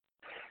some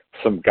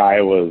guy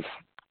was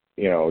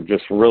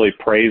just really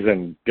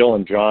praising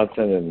Dylan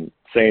Johnson and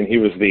saying he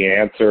was the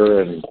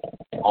answer and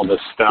all this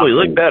stuff. Oh, he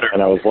looked better.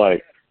 And I was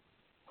like,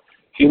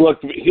 he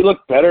looked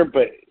better,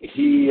 but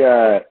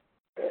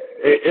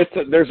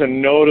there's a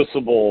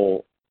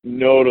noticeable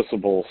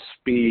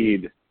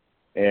speed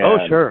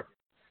and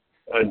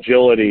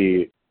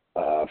agility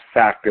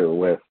factor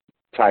with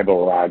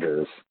Tybo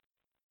Rogers.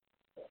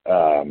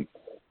 Dylan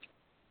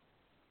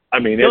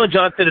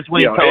Johnson is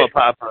Wayne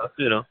Pelapapa,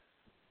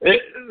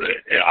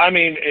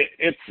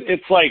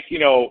 It's like,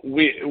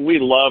 we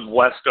love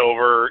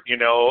Westover,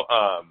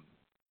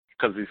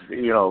 because he's,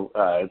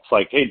 it's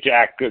like, hey,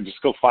 Jack,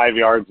 just go 5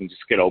 yards and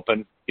just get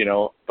open,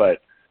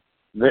 but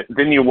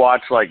then you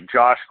watch like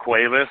Josh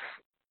Cuevas,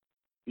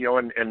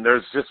 and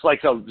there's just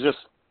like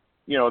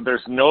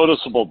there's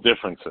noticeable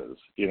differences,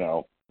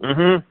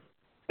 Mm-hmm.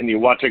 And you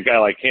watch a guy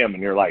like him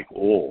and you're like,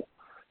 oh,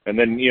 and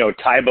then,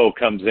 Tybo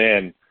comes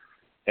in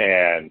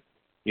and,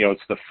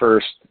 it's the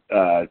first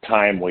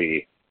time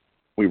we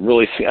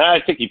really see. I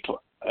think he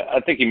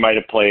might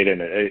have played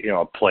in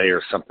a play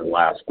or something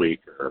last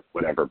week or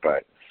whatever,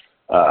 but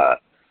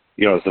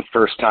it's the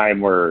first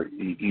time where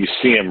you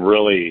see him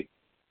really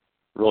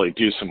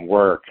do some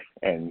work,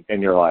 and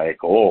you're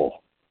like, oh,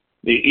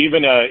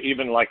 even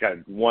like a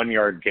 1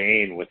 yard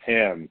gain with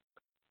him,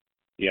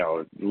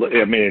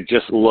 it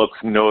just looks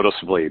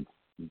noticeably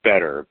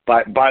better.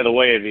 By the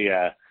way,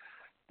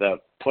 the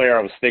player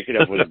I was thinking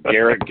of was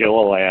Garrett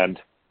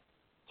Gilliland.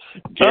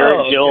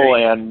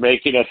 Gilliland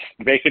making a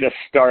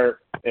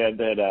start and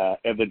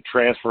then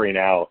transferring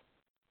out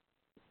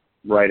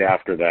right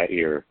after that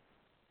year.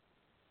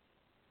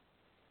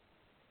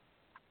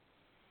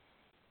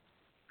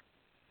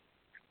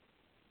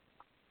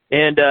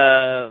 And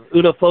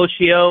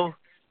Udofocio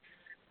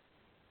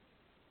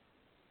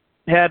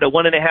had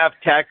 1.5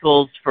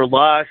 tackles for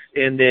loss,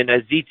 and then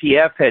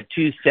ZTF had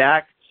 2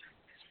 sacks.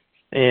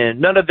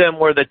 And none of them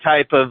were the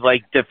type of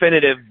like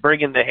definitive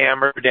bringing the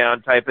hammer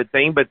down type of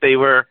thing, but they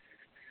were,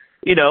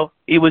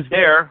 he was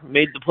there,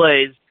 made the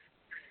plays.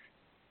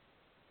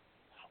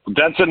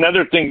 That's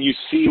another thing you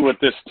see with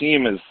this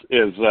team is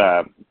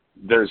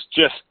there's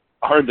just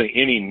hardly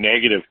any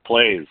negative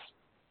plays.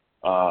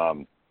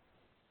 The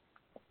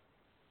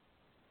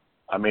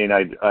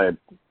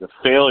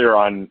failure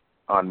on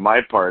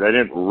my part, I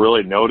didn't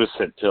really notice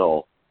it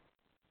till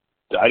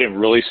I didn't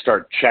really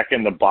start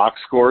checking the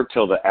box score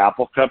till the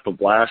Apple Cup of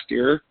last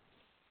year,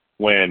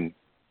 when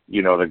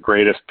the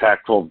greatest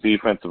Pac-12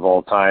 defense of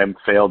all time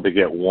failed to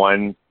get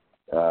 1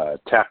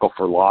 tackle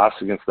for loss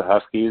against the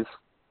Huskies.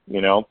 Who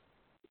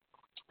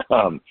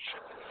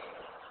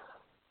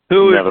is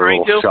another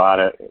little shot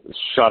at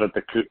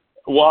the.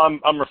 Well,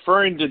 I'm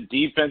referring to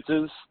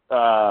defenses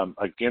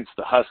against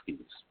the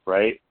Huskies,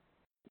 right?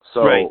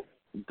 So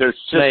there's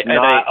just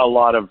not a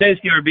lot of. Since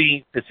you were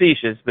being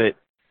facetious, but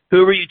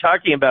who were you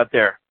talking about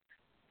there?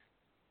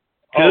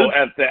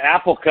 At the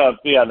Apple Cup,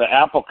 the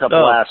Apple Cup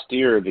last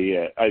year.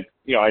 I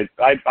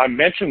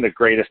mentioned the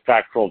greatest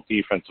Pac-12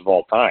 defense of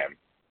all time,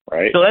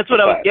 right? So that's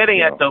what I was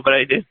getting at, though, but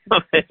I didn't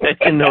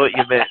know what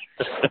you meant.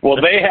 Well,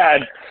 they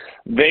had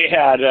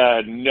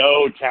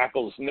no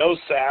tackles, no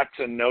sacks,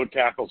 and no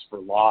tackles for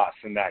loss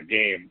in that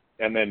game,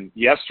 and then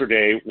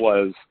yesterday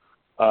was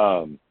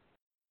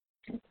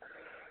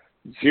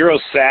 0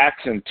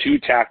 sacks and 2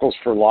 tackles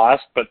for loss,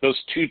 but those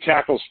 2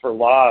 tackles for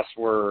loss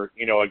were,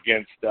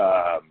 against.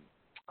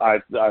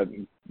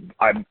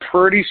 I'm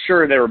pretty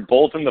sure they were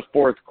both in the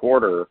fourth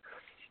quarter,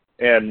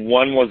 and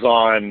one was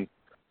on.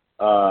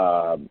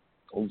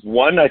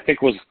 One I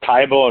think was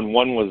Tybo, and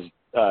one was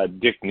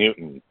Dick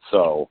Newton.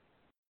 So,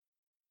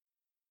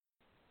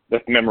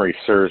 if memory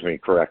serves me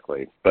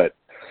correctly, but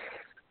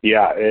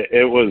yeah,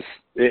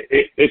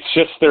 it's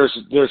just there's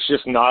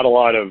just not a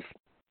lot of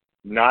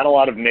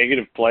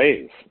negative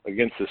plays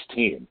against this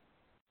team.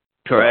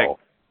 Correct.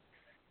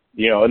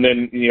 So, and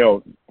then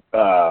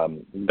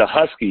the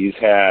Huskies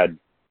had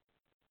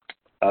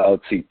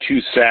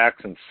 2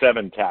 sacks and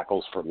 7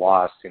 tackles for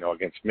loss,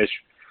 against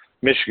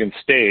Michigan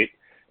State,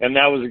 and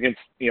that was against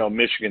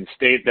Michigan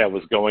State that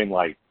was going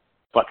like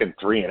fucking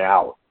 3 and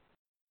out,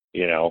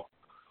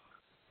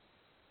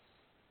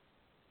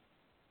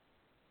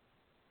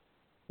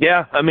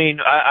 Yeah,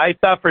 I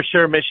thought for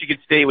sure Michigan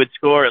State would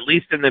score at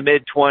least in the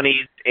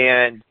mid-20s,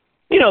 and,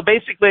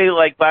 basically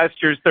like last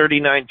year's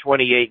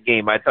 39-28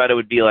 game. I thought it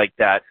would be like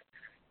that.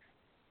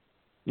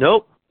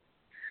 Nope.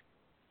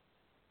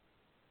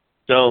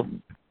 So.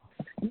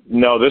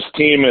 No, this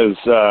team is,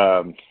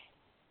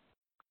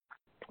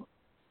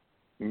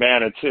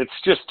 man,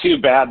 it's just too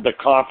bad the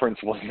conference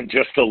wasn't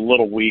just a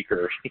little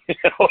weaker.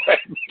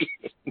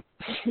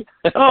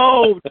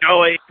 Oh,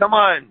 Joey, come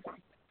on.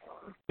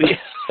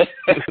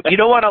 You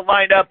don't want to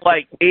line up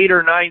like 8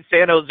 or 9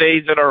 San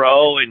Jose's in a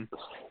row. And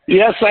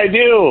yes, I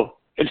do.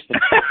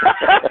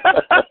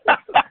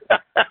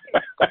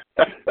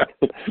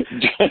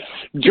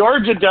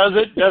 Georgia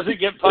doesn't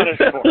get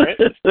punished for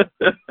it.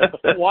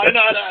 Why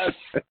not us?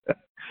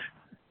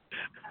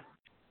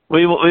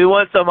 We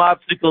want some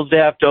obstacles to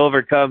have to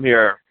overcome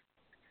here,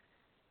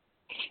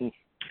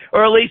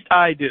 or at least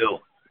I do.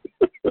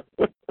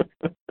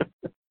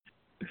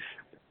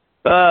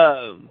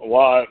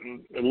 Well,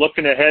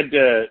 looking ahead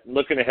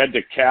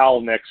to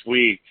Cal next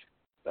week,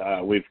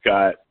 we've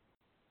got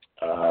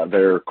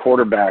their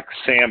quarterback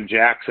Sam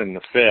Jackson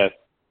the 5th.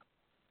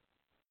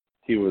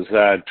 He was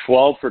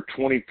 12 for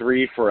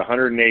 23 for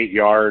 108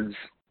 yards,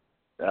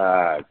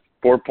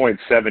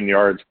 4.7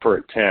 yards per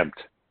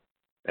attempt,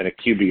 and a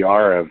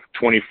QBR of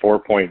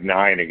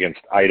 24.9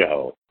 against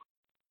Idaho.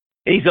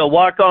 He's a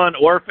walk-on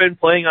orphan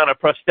playing on a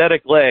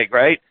prosthetic leg,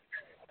 right?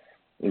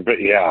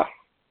 But yeah,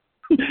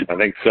 I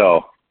think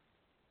so.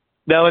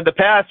 Now, in the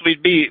past,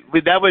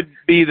 that would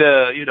be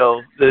the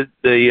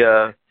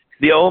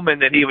omen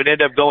that he would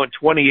end up going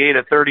 28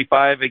 of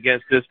 35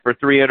 against us for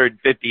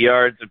 350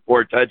 yards and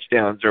 4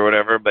 touchdowns or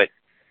whatever. But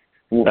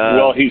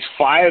well, he's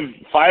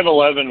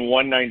 5'11",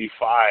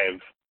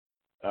 195,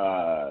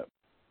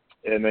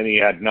 and then he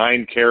had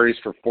 9 carries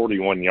for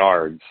 41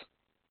 yards,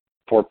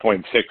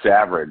 4.6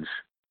 average.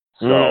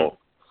 So,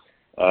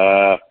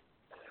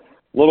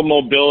 little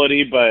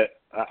mobility,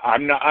 but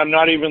I'm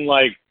not even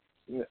like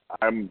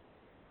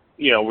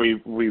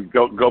we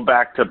go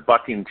back to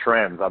bucking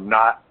trends. I'm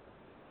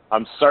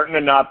starting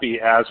to not be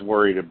as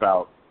worried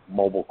about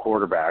mobile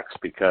quarterbacks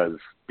because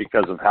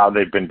of how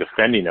they've been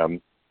defending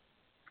them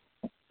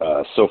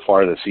so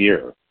far this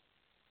year.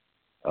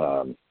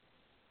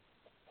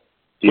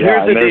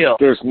 Here's the deal.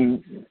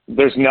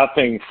 There's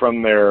nothing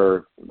from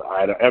their.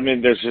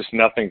 There's just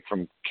nothing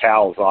from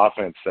Cal's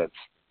offense that's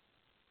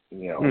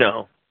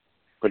no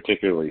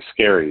particularly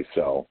scary.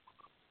 So,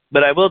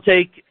 but I will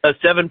take a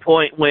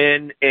 7-point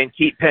win and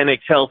keep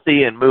Penix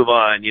healthy and move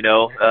on.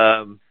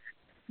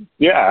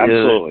 Yeah,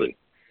 absolutely.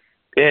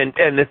 And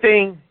the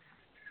thing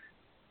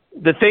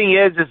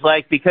is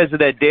like because of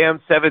that damn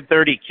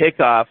 7:30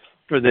 kickoff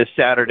for this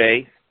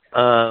Saturday.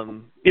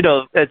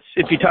 That's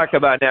if you talk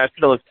about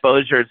national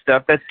exposure and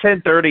stuff. That's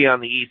 10:30 on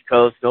the East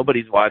Coast.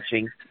 Nobody's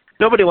watching.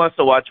 Nobody wants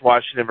to watch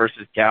Washington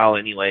versus Cal,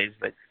 anyways.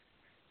 But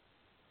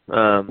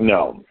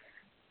no,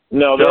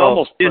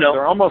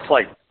 they're almost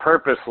like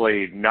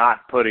purposely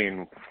not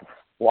putting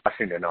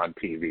Washington on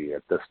TV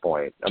at this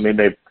point. I mean,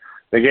 they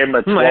gave him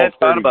a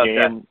 12:30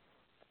 game.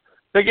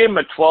 They gave him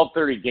a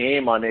 12:30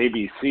 game on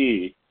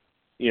ABC,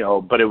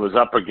 but it was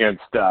up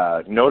against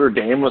Notre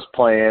Dame was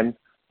playing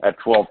at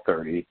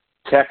 12:30.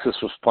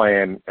 Texas was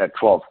playing at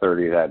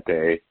 12:30 that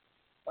day.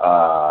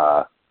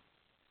 I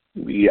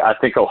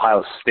think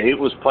Ohio State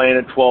was playing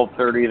at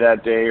 12:30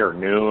 that day, or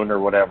noon, or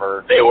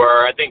whatever. They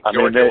were. I think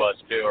Georgia was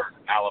too, or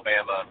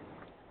Alabama.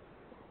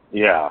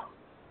 Yeah.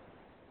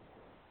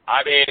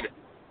 I mean,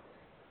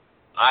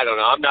 I don't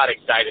know. I'm not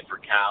excited for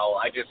Cal.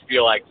 I just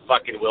feel like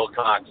fucking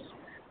Wilcox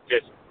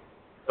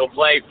he'll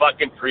play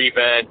fucking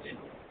prevent.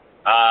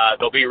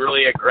 They'll be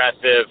really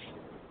aggressive.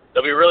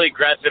 They'll be really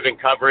aggressive in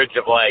coverage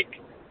of like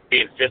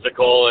being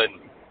physical,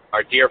 and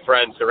our dear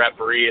friends, the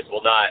referees,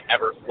 will not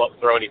ever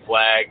throw any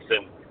flags.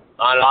 And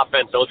on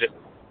offense, they'll just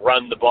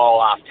run the ball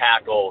off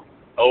tackle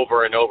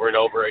over and over and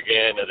over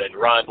again, and then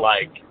run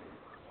like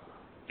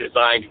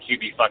designed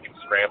QB fucking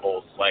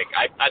scrambles. Like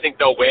I think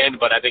they'll win,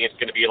 but I think it's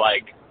going to be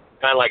like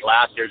kind of like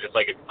last year, just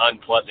like an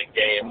unpleasant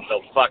game.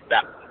 So fuck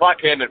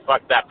him and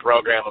fuck that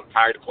program. I'm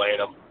tired of playing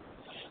them.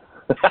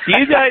 Do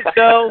you guys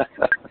know?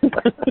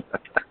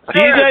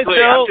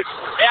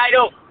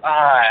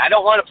 I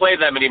don't want to play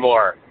them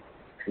anymore.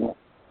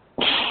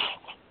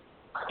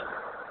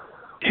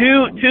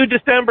 2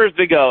 Decembers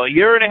ago, a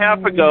year and a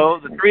half ago,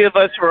 the 3 of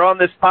us were on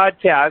this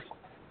podcast,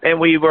 and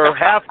we were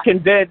half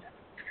convinced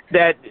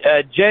that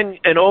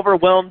an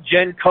overwhelmed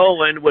Jen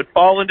Cohen would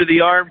fall into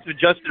the arms of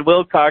Justin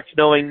Wilcox,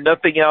 knowing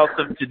nothing else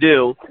to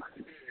do,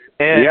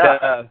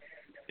 and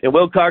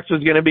Wilcox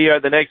was going to be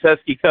the next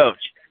Husky coach,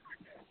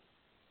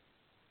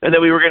 and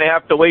then we were going to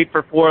have to wait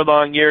for 4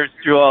 long years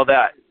through all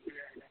that.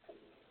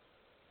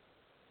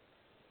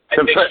 I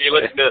think she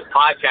listened to this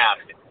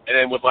podcast and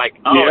then was like,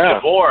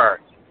 DeBoer,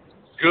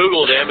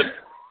 Googled him and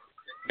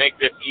make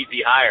this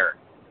easy hire.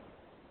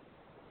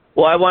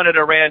 Well, I wanted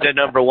Aranda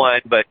number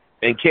 1,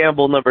 and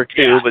Campbell number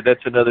 2, but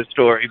that's another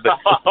story. But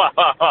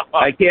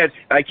I can't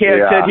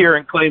sit here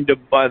and claim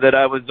that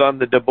I was on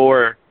the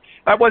DeBoer.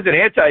 I wasn't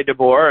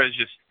anti-DeBoer. I was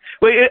just.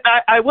 Well,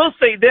 I will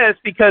say this,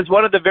 because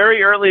one of the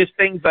very earliest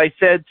things I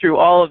said through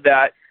all of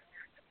that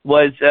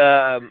was,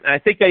 I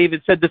think I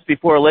even said this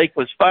before Lake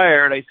was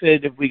fired. I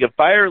said if we could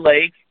fire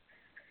Lake,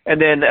 and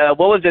then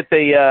what was it?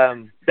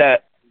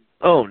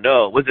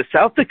 Was it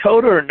South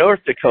Dakota or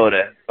North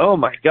Dakota? Oh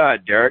my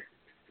God, Derek.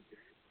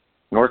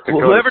 North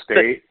Dakota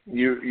State.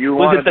 You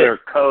wanted their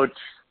coach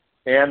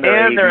and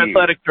their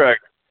athletic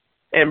director,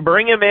 and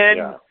bring him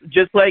in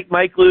just like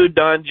Mike Lou,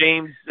 Don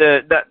James.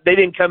 They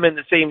didn't come in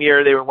the same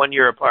year; they were 1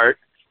 year apart.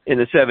 in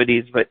the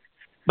 70s, but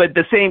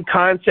the same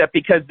concept,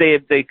 because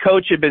the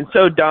coach had been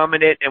so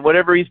dominant, and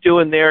whatever he's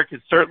doing there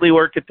could certainly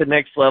work at the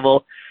next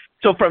level.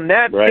 So from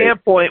that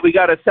standpoint, we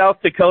got a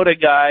South Dakota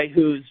guy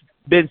who's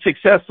been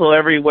successful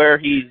everywhere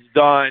he's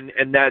gone,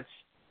 and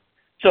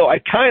so I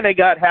kind of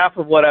got half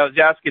of what I was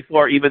asking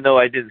for, even though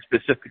I didn't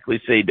specifically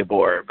say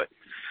DeBoer. But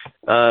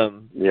I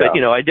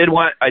did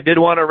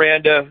want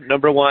Aranda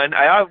number one.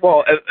 I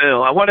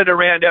wanted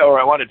Aranda, or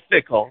I wanted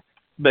Fickle,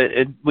 but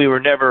we were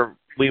never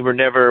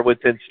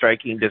within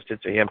striking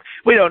distance of him.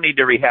 We don't need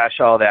to rehash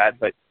all that,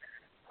 but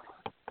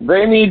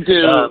they need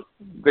to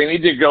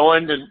go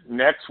into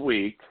next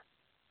week,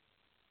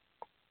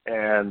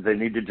 and they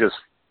need to just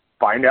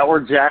find out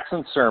where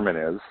Jackson Sermon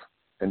is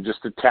and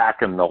just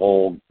attack him the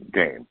whole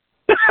game.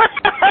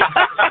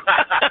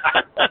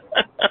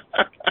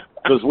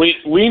 Because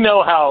we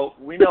know how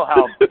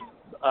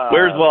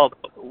where's Waldo?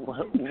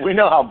 We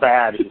know how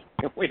bad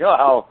we know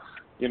how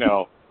we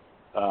know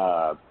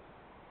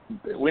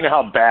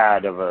how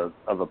bad of a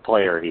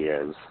player he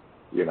is,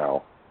 Which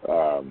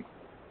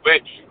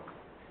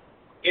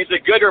is a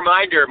good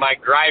reminder. My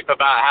gripe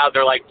about how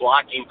they're like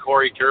blocking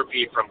Corey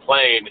Turpie from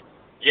playing,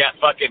 yet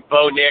fucking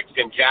Bo Nix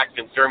and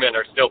Jackson Sermon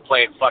are still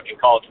playing fucking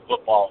college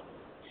football.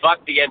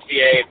 Fuck the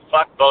NCAA and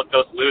fuck both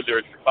those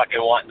losers for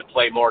fucking wanting to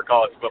play more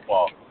college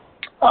football.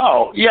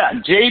 Oh, yeah.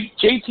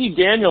 JT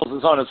Daniels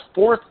is on his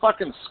fourth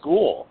fucking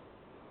school.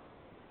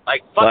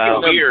 Like,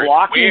 fucking weird.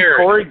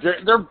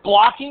 They're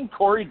blocking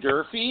Corey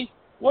Durfee?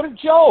 What a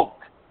joke.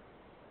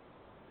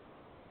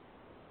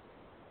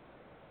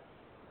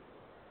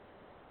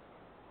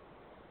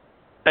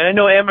 And I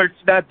know Emmert's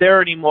not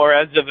there anymore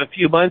as of a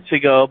few months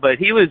ago, but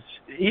he was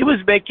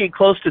making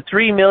close to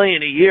 $3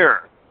 million a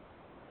year.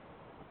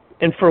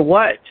 And for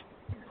what?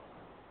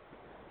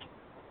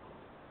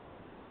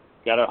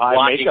 Got a high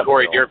blocking makeup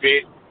Corey bill.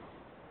 Durfee.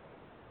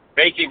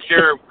 Making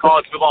sure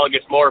college football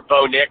gets more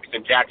Bo Nix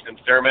and Jackson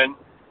Sermon.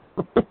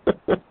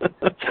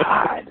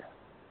 God,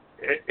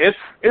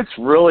 it's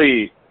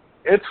really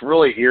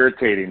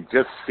irritating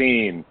just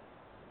seeing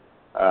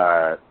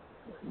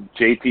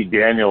JT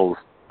Daniels'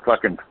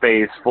 fucking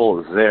face full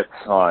of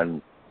zits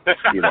on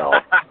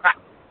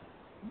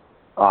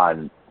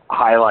on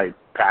highlight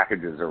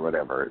packages or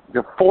whatever.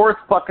 The fourth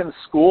fucking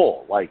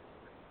school, like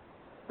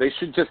they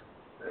should just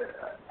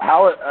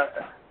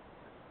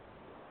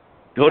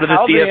go to the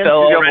CFL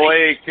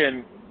already.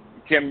 Can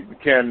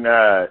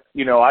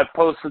I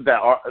posted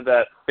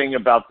that thing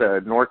about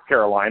the North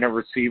Carolina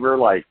receiver,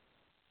 like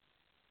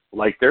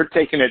they're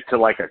taking it to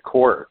like a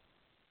court,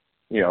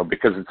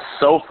 because it's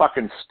so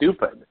fucking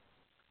stupid.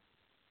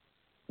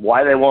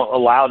 Why they won't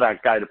allow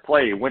that guy to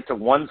play? He went to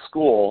one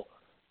school.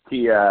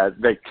 They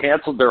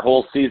canceled their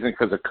whole season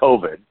because of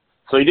COVID,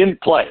 so he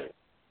didn't play,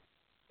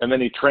 and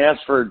then he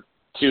transferred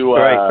to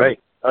right.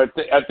 I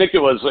think it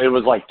was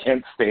like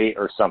Kent State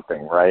or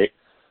something, right?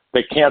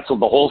 They canceled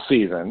the whole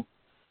season.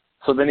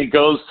 So then he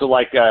goes to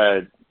like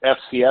a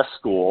FCS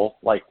school,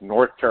 like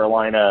North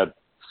Carolina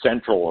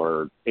Central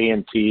or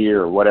A&T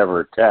or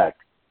whatever Tech,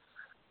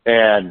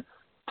 and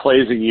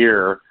plays a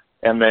year,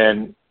 and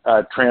then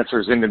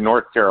transfers into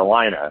North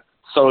Carolina.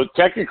 So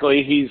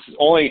technically, he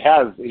only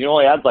has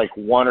like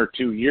 1 or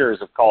 2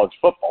 years of college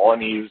football,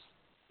 and he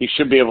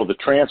should be able to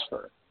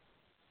transfer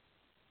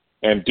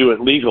and do it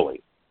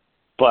legally.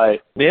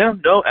 But yeah,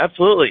 no,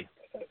 absolutely.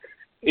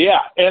 Yeah,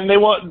 and the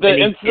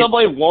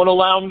NCAA won't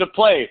allow him to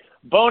play.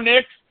 Bo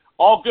Nix,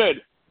 all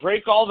good.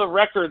 Break all the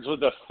records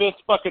with a fifth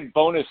fucking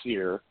bonus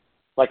year,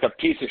 like a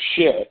piece of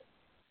shit,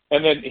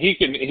 and then he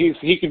can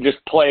just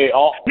play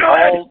all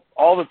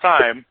the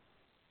time.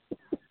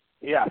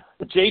 Yeah,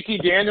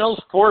 JT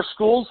Daniels, 4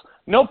 schools,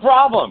 no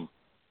problem.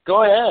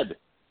 Go ahead,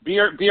 be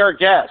our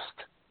guest.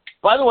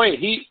 By the way,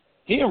 he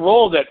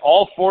enrolled at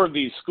all 4 of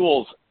these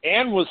schools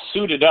and was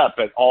suited up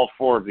at all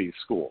 4 of these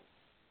schools.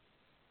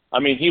 I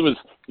mean, he was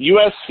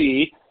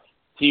USC.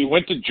 He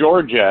went to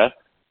Georgia.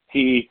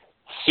 He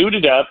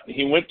suited up.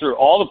 He went through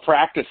all the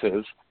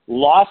practices. He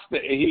lost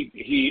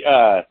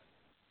the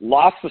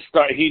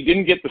start. He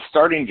didn't get the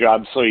starting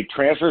job, so he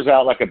transfers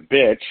out like a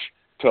bitch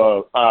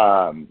to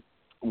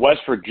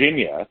West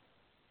Virginia.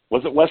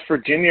 Was it West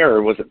Virginia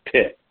or was it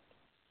Pitt?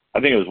 I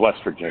think it was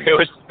West Virginia. It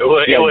was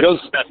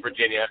West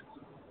Virginia.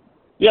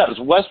 Yeah, it was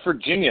West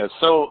Virginia.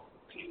 So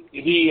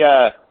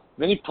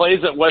then he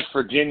plays at West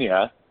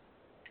Virginia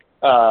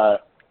a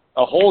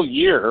whole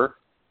year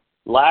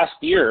last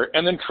year,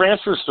 and then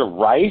transfers to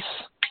Rice,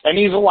 and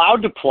he's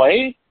allowed to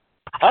play?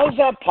 How is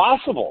that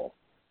possible?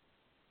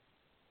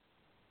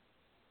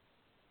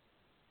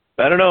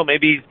 I don't know.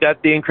 Maybe he's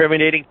got the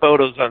incriminating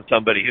photos on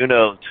somebody. Who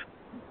knows?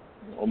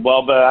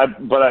 Well,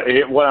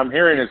 what I'm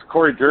hearing is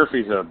Corey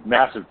Durfee's a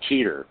massive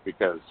cheater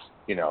because,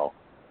 he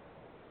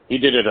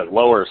did it at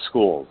lower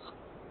schools.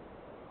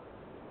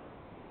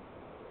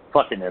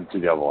 Fucking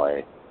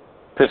NCAA.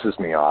 Pisses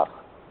me off.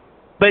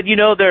 But, these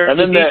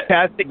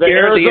past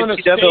year,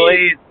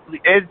 the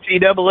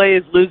NCAA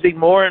is losing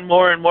more and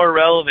more and more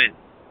relevance.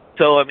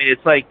 So, I mean,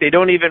 it's like they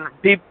don't even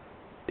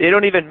They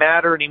don't even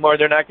matter anymore.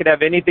 They're not going to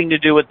have anything to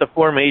do with the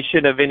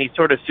formation of any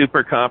sort of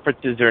super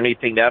conferences or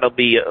anything. That'll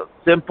be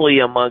simply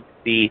amongst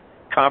the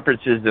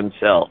conferences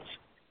themselves.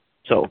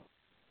 So,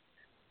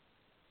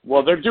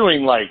 well, they're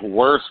doing like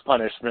worse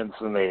punishments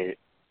than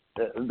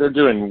they're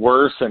doing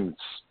worse and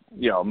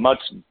much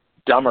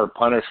dumber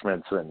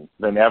punishments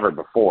than ever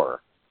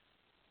before.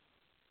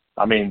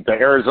 I mean, the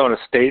Arizona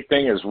State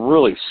thing is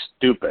really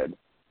stupid.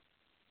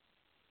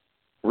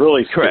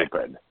 Really correct.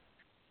 Stupid.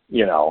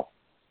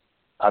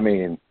 I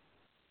mean,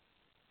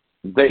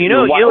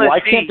 why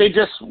can't they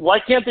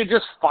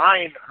just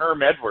fine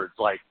Herm Edwards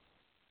like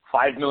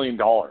 $5 million?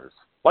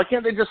 Why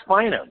can't they just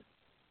fine him?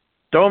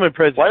 Throw him in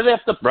prison. Why do they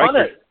have to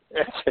punish?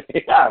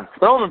 Yeah,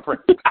 throw him in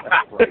prison.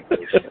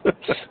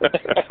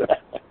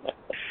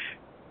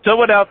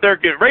 Someone out there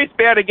could race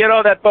band and get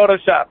all that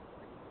Photoshop.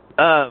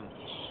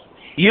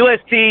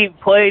 USC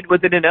played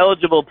with an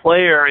ineligible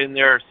player in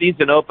their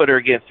season opener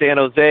against San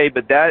Jose,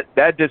 but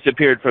that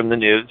disappeared from the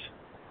news.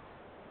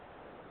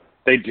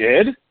 They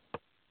did?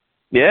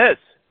 Yes.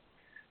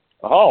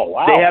 Oh,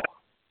 wow.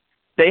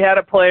 They had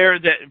a player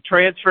that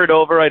transferred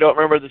over. I don't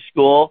remember the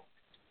school,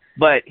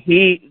 but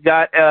he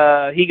got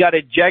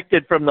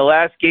ejected from the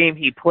last game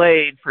he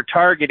played for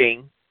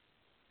targeting,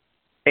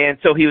 and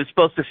so he was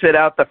supposed to sit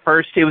out the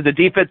first. He was a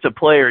defensive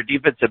player,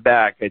 defensive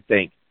back, I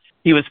think.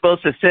 He was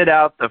supposed to sit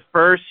out the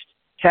first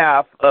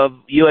half of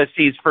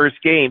USC's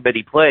first game, but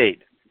he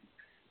played.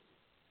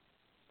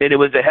 And it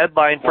was a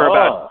headline for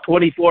about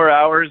 24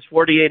 hours,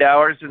 48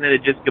 hours, and then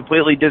it just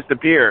completely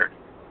disappeared.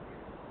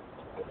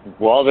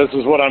 Well, this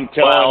is what I'm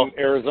telling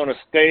Arizona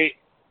State.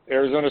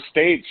 Arizona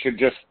State should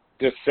just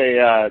say,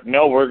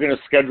 no, we're going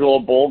to schedule a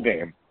bowl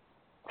game.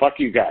 Fuck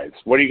you guys.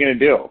 What are you going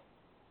to do?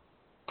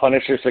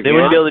 Punish us again? They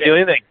wouldn't be able to do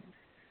anything.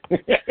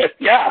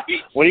 Yeah.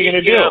 What are you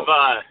going to do?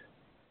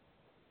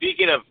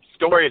 Speaking of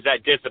stories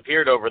that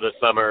disappeared over the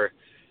summer,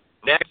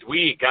 next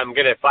week I'm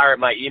going to fire up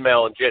my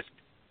email and just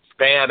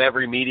spam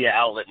every media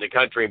outlet in the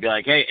country and be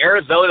like, hey,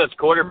 Arizona's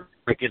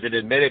quarterback is an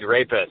admitted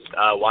rapist.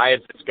 Why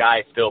is this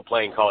guy still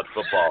playing college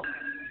football?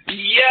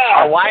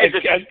 Yeah. Or why is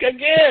this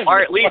again?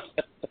 Or at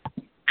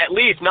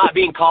least not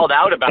being called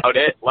out about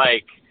it,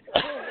 like,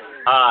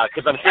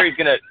 because I'm sure he's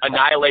going to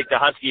annihilate the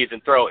Huskies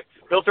and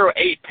he'll throw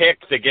 8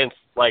 picks against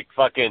like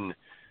fucking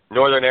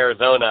Northern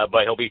Arizona,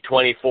 but he'll be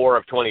 24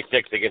 of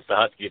 26 against the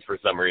Huskies for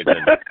some reason.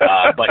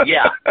 But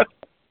yeah,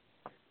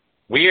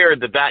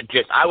 weird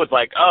I was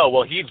like, oh,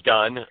 well, he's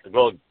done.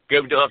 Well,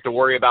 good, don't have to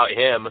worry about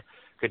him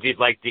because he's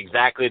like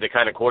exactly the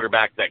kind of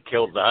quarterback that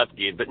kills the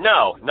Huskies. But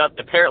no,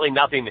 apparently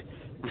nothing's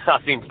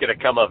going to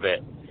come of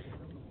it.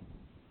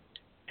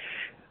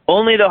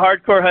 Only the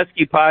Hardcore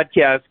Husky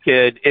podcast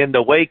could, in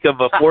the wake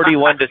of a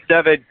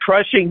 41-7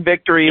 crushing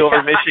victory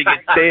over Michigan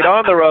State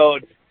on the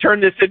road, turn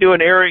this into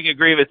an airing of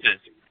grievances.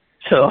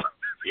 So.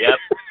 Yep,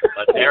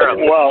 that's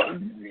terrible. Well,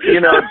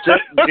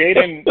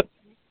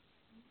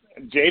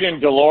 Jaden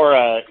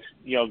Delora,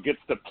 gets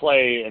to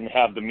play and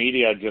have the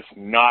media just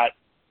not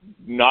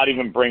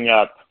even bring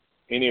up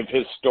any of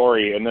his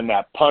story, and then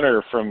that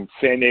punter from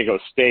San Diego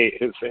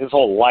State, his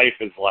whole life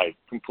is like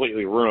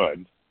completely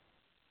ruined.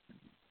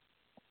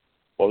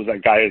 What was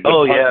that guy?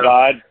 Punt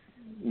god?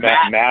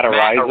 Matt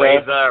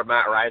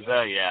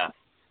Araiza, yeah.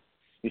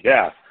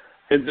 Yeah.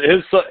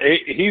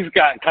 He's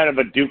got kind of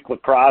a Duke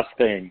lacrosse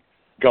thing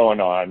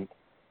going on,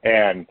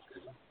 and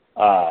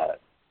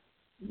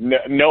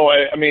no,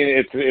 I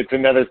mean it's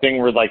another thing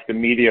where like the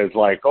media is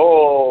like,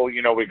 oh,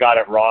 we got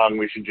it wrong.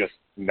 We should just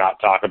not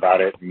talk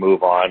about it and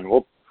move on.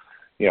 We'll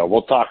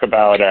talk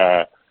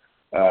about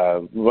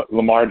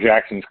Lamar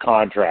Jackson's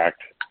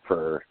contract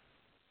for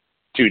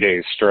 2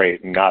 days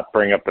straight and not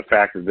bring up the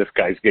fact that this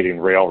guy's getting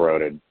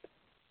railroaded.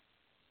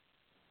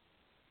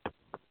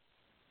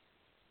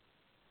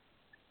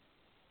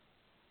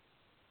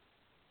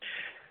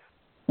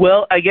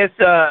 Well, I guess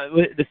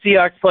the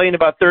Seahawks play in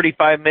about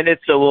 35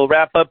 minutes, so we'll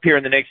wrap up here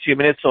in the next few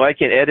minutes so I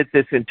can edit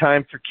this in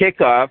time for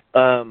kickoff.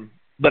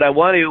 But I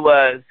want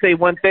to say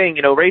one thing.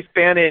 Race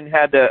Bannon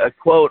had a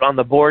quote on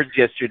the boards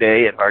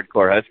yesterday at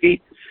Hardcore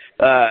Husky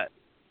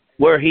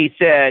where he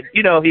said,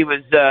 he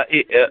was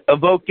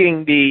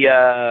evoking the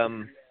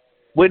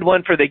win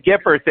one for the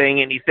Gipper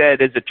thing, and he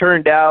said, as it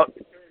turned out,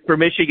 for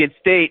Michigan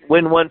State,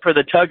 win one for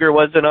the Tugger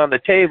wasn't on the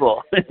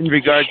table in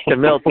regards to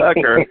Mel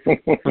Tucker.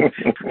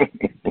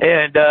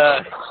 And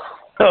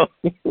so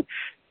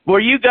were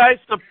you guys,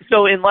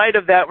 so in light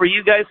of that, were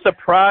you guys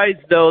surprised,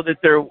 though,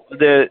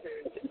 that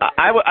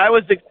I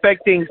was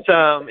expecting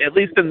some, at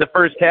least in the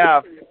first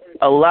half,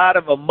 a lot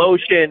of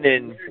emotion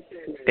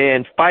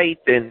and fight,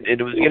 and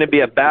it was going to be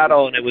a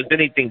battle, and it was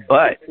anything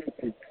but.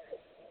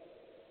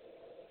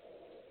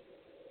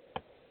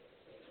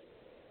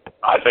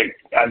 I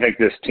think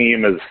this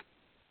team is.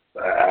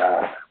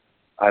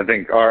 I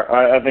think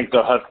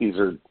the Huskies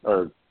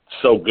are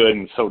so good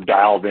and so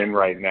dialed in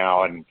right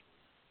now, and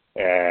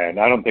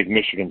I don't think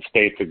Michigan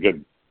State's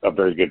a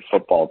very good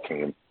football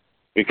team,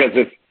 because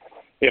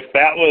if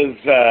that was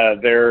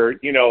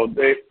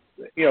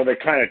they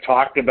kind of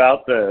talked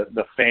about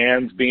the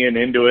fans being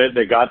into it.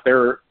 They got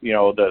there,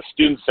 the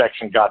student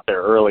section got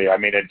there early. I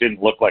mean, it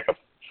didn't look like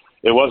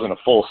it wasn't a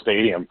full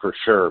stadium for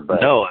sure,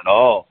 but no, at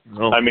all.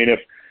 No. I mean,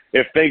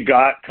 if they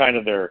got kind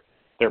of their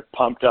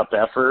pumped up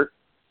effort,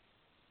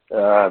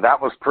 that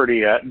was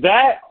pretty.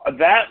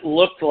 That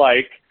looked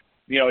like,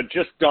 it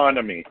just dawned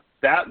on me.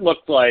 That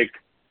looked like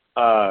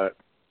COVID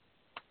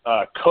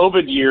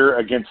year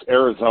against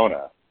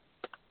Arizona.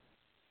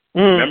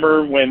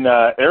 Remember when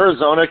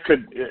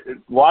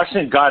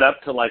Washington got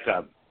up to like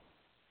a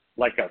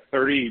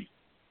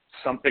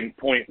 30-something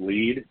point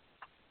lead?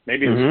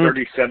 Maybe it was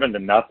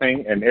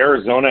 37-0, and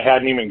Arizona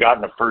hadn't even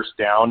gotten a first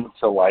down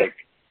to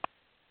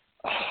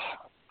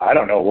I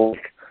don't know,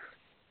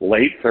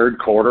 late third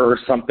quarter or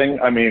something.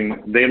 I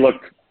mean,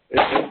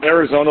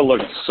 Arizona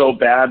looked so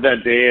bad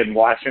that day, and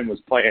Washington was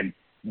playing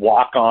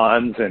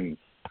walk-ons and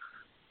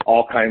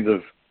all kinds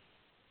of.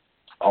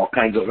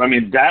 I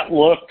mean, that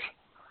looked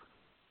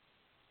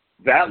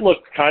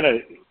kind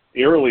of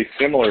eerily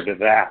similar to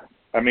that.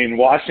 I mean,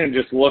 Washington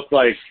just looked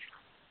like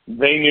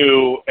they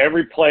knew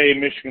every play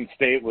Michigan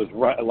State was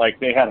like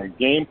they had a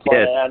game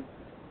plan.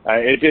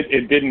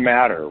 It didn't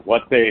matter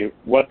what they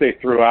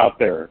threw out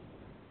there.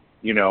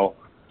 It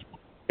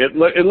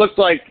looked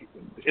like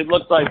they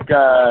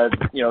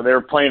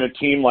were playing a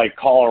team like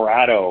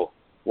Colorado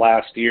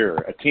last year,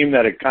 a team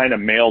that had kind of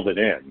mailed it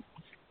in.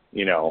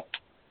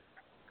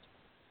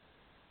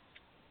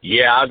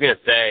 Yeah, I was gonna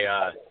say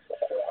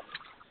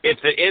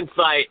it's an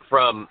insight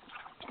from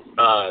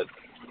a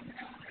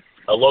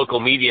local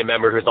media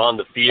member who's on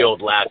the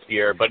field last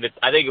year, but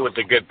I think it was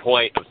a good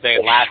point of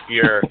saying last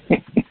year,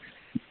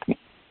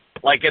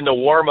 like in the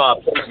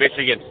warm-ups,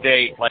 Michigan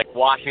State, like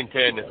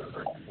Washington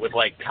was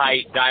like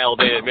tight,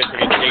 dialed in.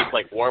 Michigan State's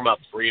like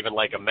warm-ups were even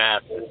like a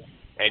mess,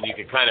 and you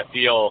could kind of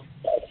feel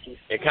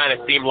it. Kind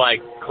of seemed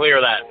like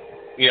clear that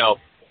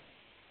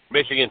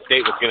Michigan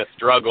State was going to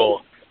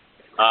struggle.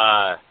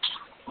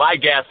 My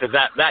guess is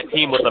that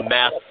team was a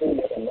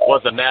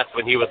mess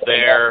when he was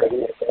there.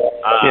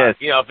 Yes.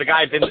 If the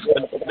guy's in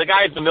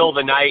the middle of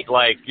the night,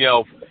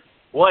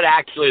 what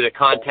actually the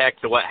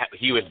context of what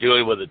he was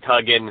doing with the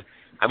tugging.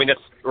 I mean,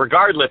 it's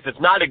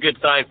not a good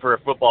sign for a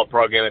football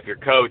program if your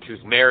coach,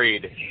 who's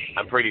married,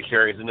 I'm pretty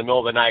sure, is in the middle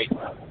of the night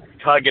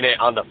tugging it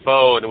on the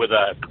phone with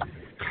a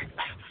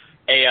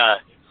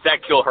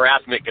sexual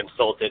harassment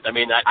consultant. I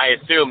mean, I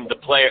assume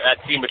that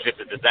team was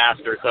just a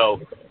disaster. So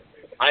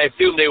I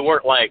assume they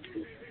weren't like,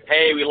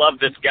 hey, we love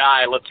this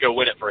guy, let's go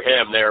win it for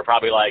him. They were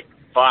probably like,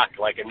 fuck,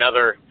 like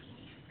another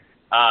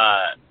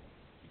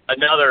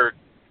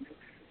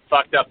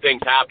fucked up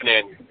thing's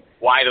happening.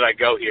 Why did I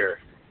go here?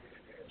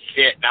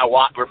 Shit, now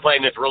we're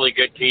playing this really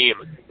good team.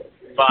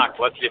 Fuck,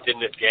 let's just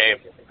end this game.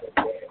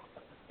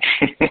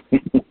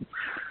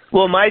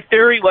 Well, my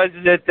theory was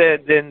that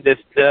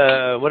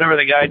whatever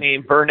the guy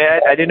named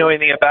Burnett, I didn't know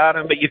anything about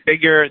him, but you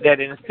figure that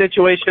in a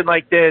situation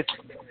like this,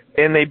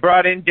 and they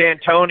brought in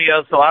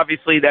D'Antonio, so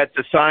obviously that's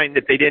a sign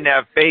that they didn't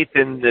have faith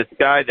in this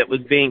guy that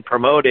was being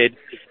promoted.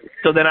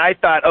 So then I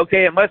thought,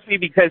 okay, it must be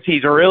because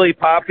he's really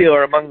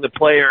popular among the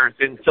players,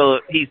 and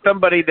so he's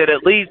somebody that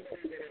at least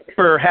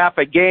for half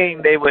a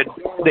game they would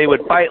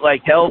fight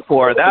like hell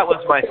for. That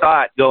was my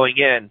thought going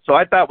in. So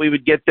I thought we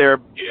would get their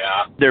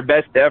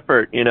best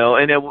effort, and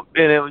it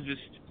was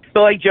just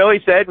so like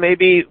Joey said,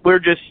 maybe we're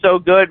just so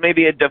good,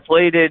 maybe it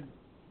deflated,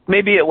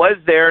 maybe it was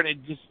there and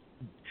it just.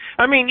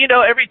 I mean,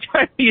 every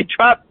time you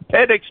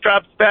Penix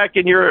drops back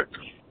in your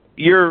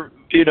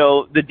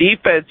the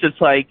defense,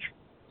 it's like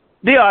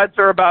the odds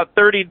are about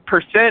 30%,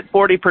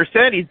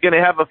 40%. He's going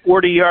to have a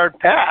 40-yard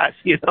pass.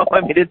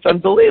 I mean, it's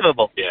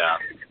unbelievable. Yeah.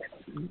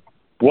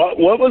 What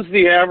was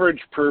the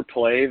average per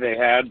play they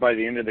had by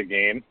the end of the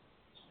game?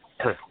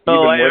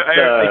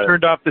 I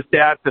turned off the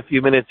stats a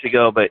few minutes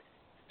ago, but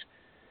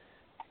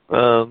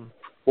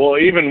well,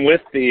 even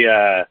with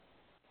the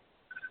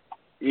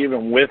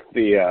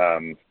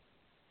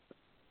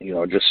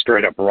just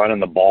straight up running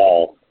the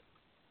ball.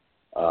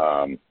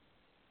 I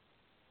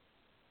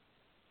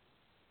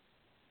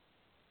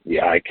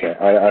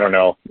don't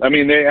know. I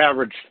mean, they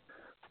averaged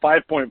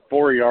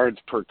 5.4 yards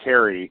per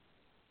carry,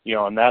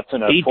 and that's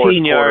in a fourth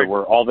quarter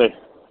where all they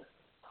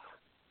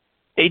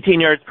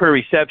 18 yards per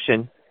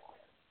reception.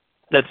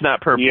 That's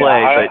not per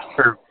play, but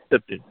per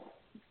reception.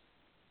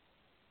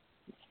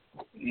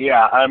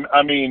 Yeah,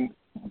 I mean,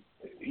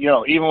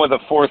 even with a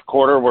fourth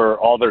quarter where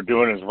all they're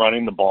doing is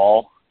running the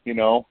ball, there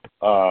was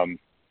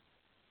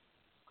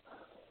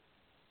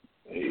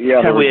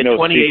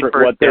no secret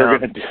what they're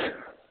going to do.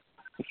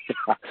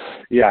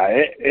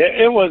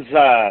 It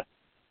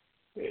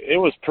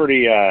was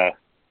pretty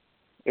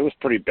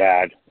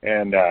bad,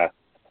 and that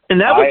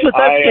was with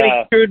us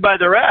getting screwed by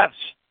the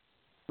refs.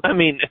 I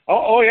mean,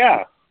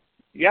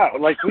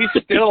 like we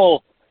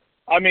still,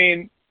 I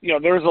mean,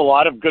 there's a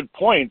lot of good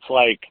points.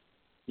 Like,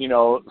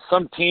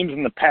 some teams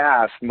in the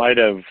past might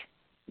have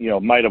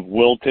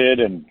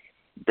wilted and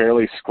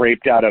barely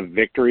scraped out a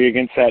victory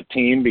against that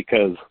team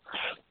because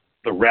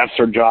the refs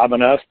are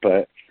jobbing us,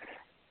 but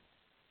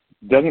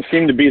doesn't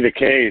seem to be the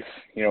case,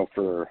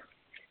 for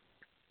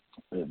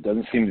It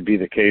doesn't seem to be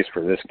the case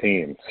for this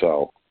team.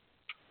 So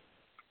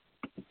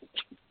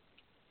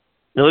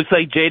it looks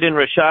like Jaden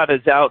Rashad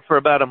is out for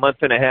about a month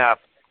and a half.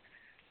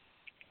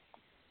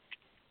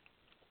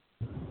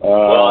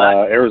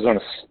 Arizona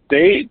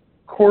State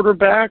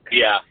quarterback?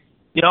 Yeah.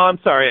 I'm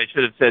sorry. I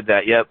should have said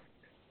that. Yep.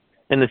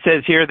 And it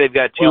says here they've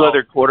got two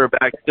other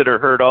quarterbacks that are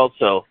hurt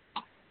also.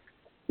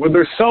 Well,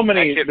 there's so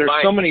many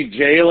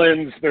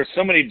Jalens. There's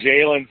so many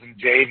Jalens and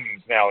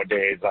Jadens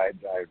nowadays.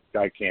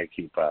 I can't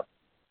keep up.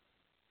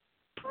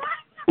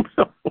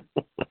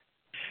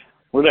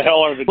 Where the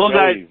hell are the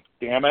Joeys?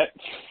 Damn it.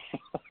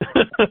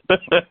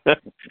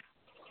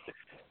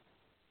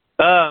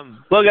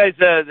 Well, guys,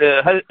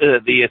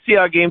 the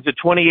Seahawks game's at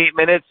 28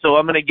 minutes, so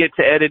I'm going to get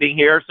to editing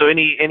here. So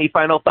any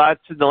final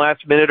thoughts in the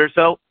last minute or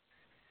so?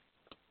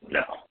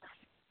 No.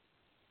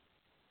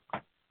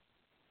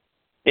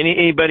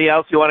 Anybody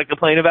else you want to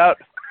complain about?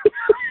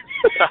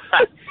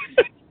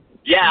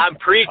 Yeah, I'm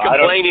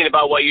complaining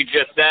about what you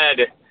just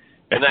said.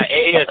 And that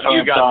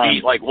ASU got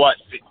beat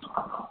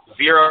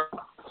 0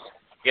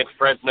 against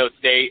Fresno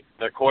State.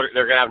 They're going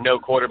to have no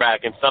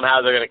quarterback, and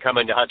somehow they're going to come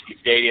into Husky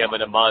Stadium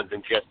in a month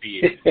and just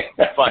be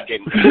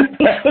fucking.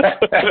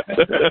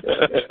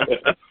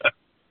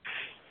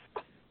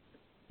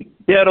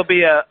 Yeah, it'll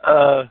be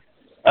a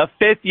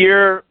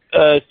fifth-year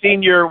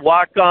senior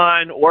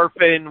walk-on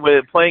orphan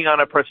with playing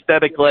on a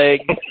prosthetic leg,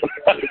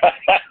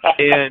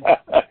 and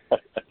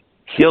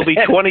he'll be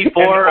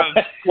 24 of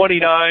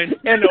 29.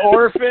 An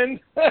orphan?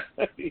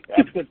 You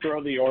have to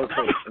throw the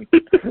orphan.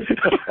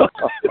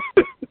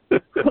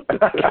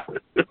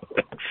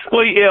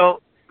 Well,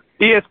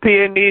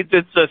 ESPN needs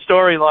its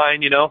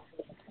storyline,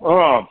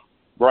 Oh,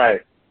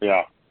 right.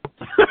 Yeah.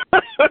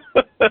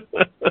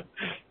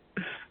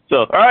 So,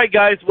 all right,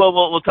 guys. Well,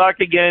 we'll talk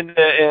again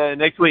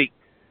next week.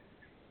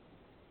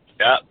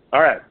 Yeah.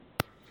 All right.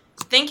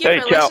 Thank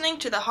you for listening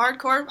to the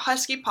Hardcore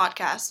Husky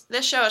podcast.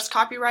 This show is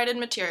copyrighted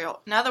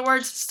material. In other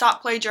words,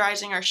 stop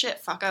plagiarizing our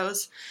shit,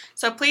 fuckos.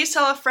 So please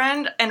tell a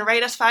friend and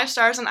rate us 5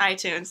 stars on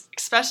iTunes,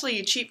 especially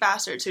you cheap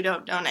bastards who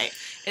don't donate.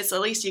 It's the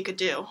least you could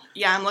do.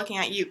 Yeah, I'm looking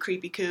at you,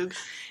 creepy coog.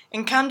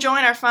 And come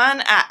join our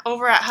fun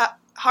over at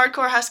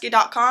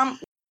hardcorehusky.com.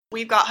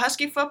 We've got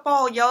Husky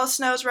Football, Yellow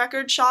Snow's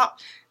Record Shop,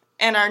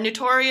 and our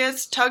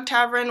notorious Tug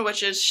Tavern,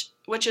 which is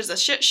a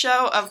shit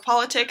show of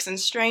politics and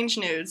strange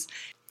news.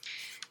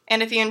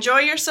 And if you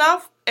enjoy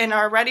yourself and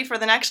are ready for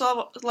the next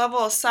level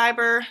of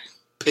cyber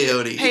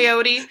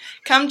peyote,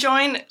 come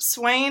join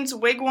Swain's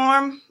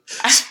Wigwam.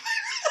 I'm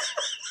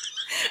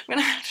going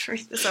to have to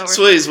read this over.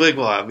 Sway's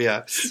Wigwam,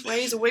 yeah.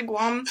 Sway's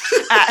Wigwam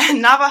at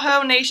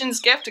Navajo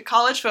Nation's gift to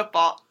college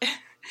football.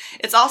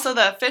 It's also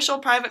the official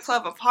private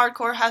club of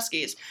Hardcore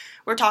Huskies.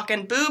 We're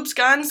talking boobs,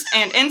 guns,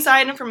 and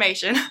inside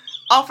information,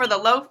 all for the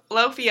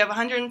low fee of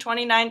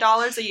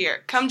 $129 a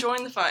year. Come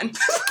join the fun.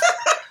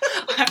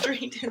 I'll have to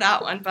redo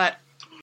that one, but...